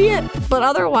 then so be it. But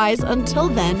otherwise, until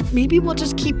then, maybe we'll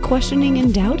just keep questioning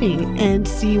and doubting and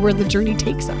see where the journey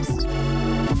takes us.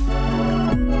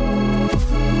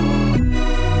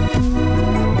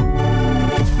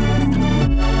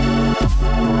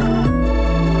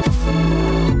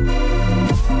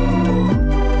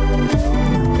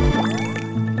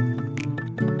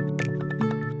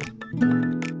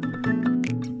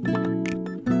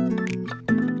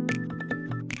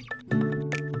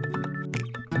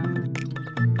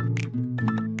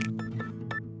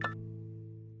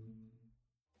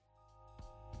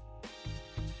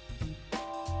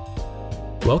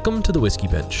 Welcome to the Whiskey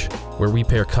Bench, where we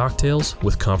pair cocktails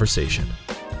with conversation.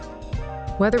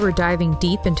 Whether we're diving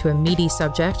deep into a meaty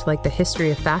subject like the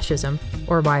history of fascism,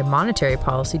 or why monetary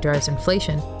policy drives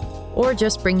inflation, or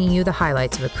just bringing you the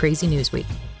highlights of a crazy news week,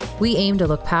 we aim to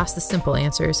look past the simple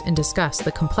answers and discuss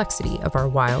the complexity of our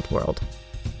wild world.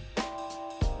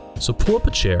 So pull up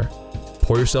a chair,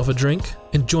 pour yourself a drink,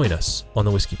 and join us on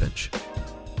the Whiskey Bench.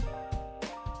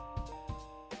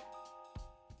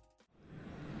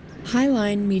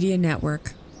 Highline Media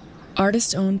Network.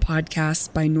 Artist-owned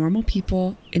podcasts by normal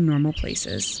people in normal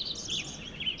places.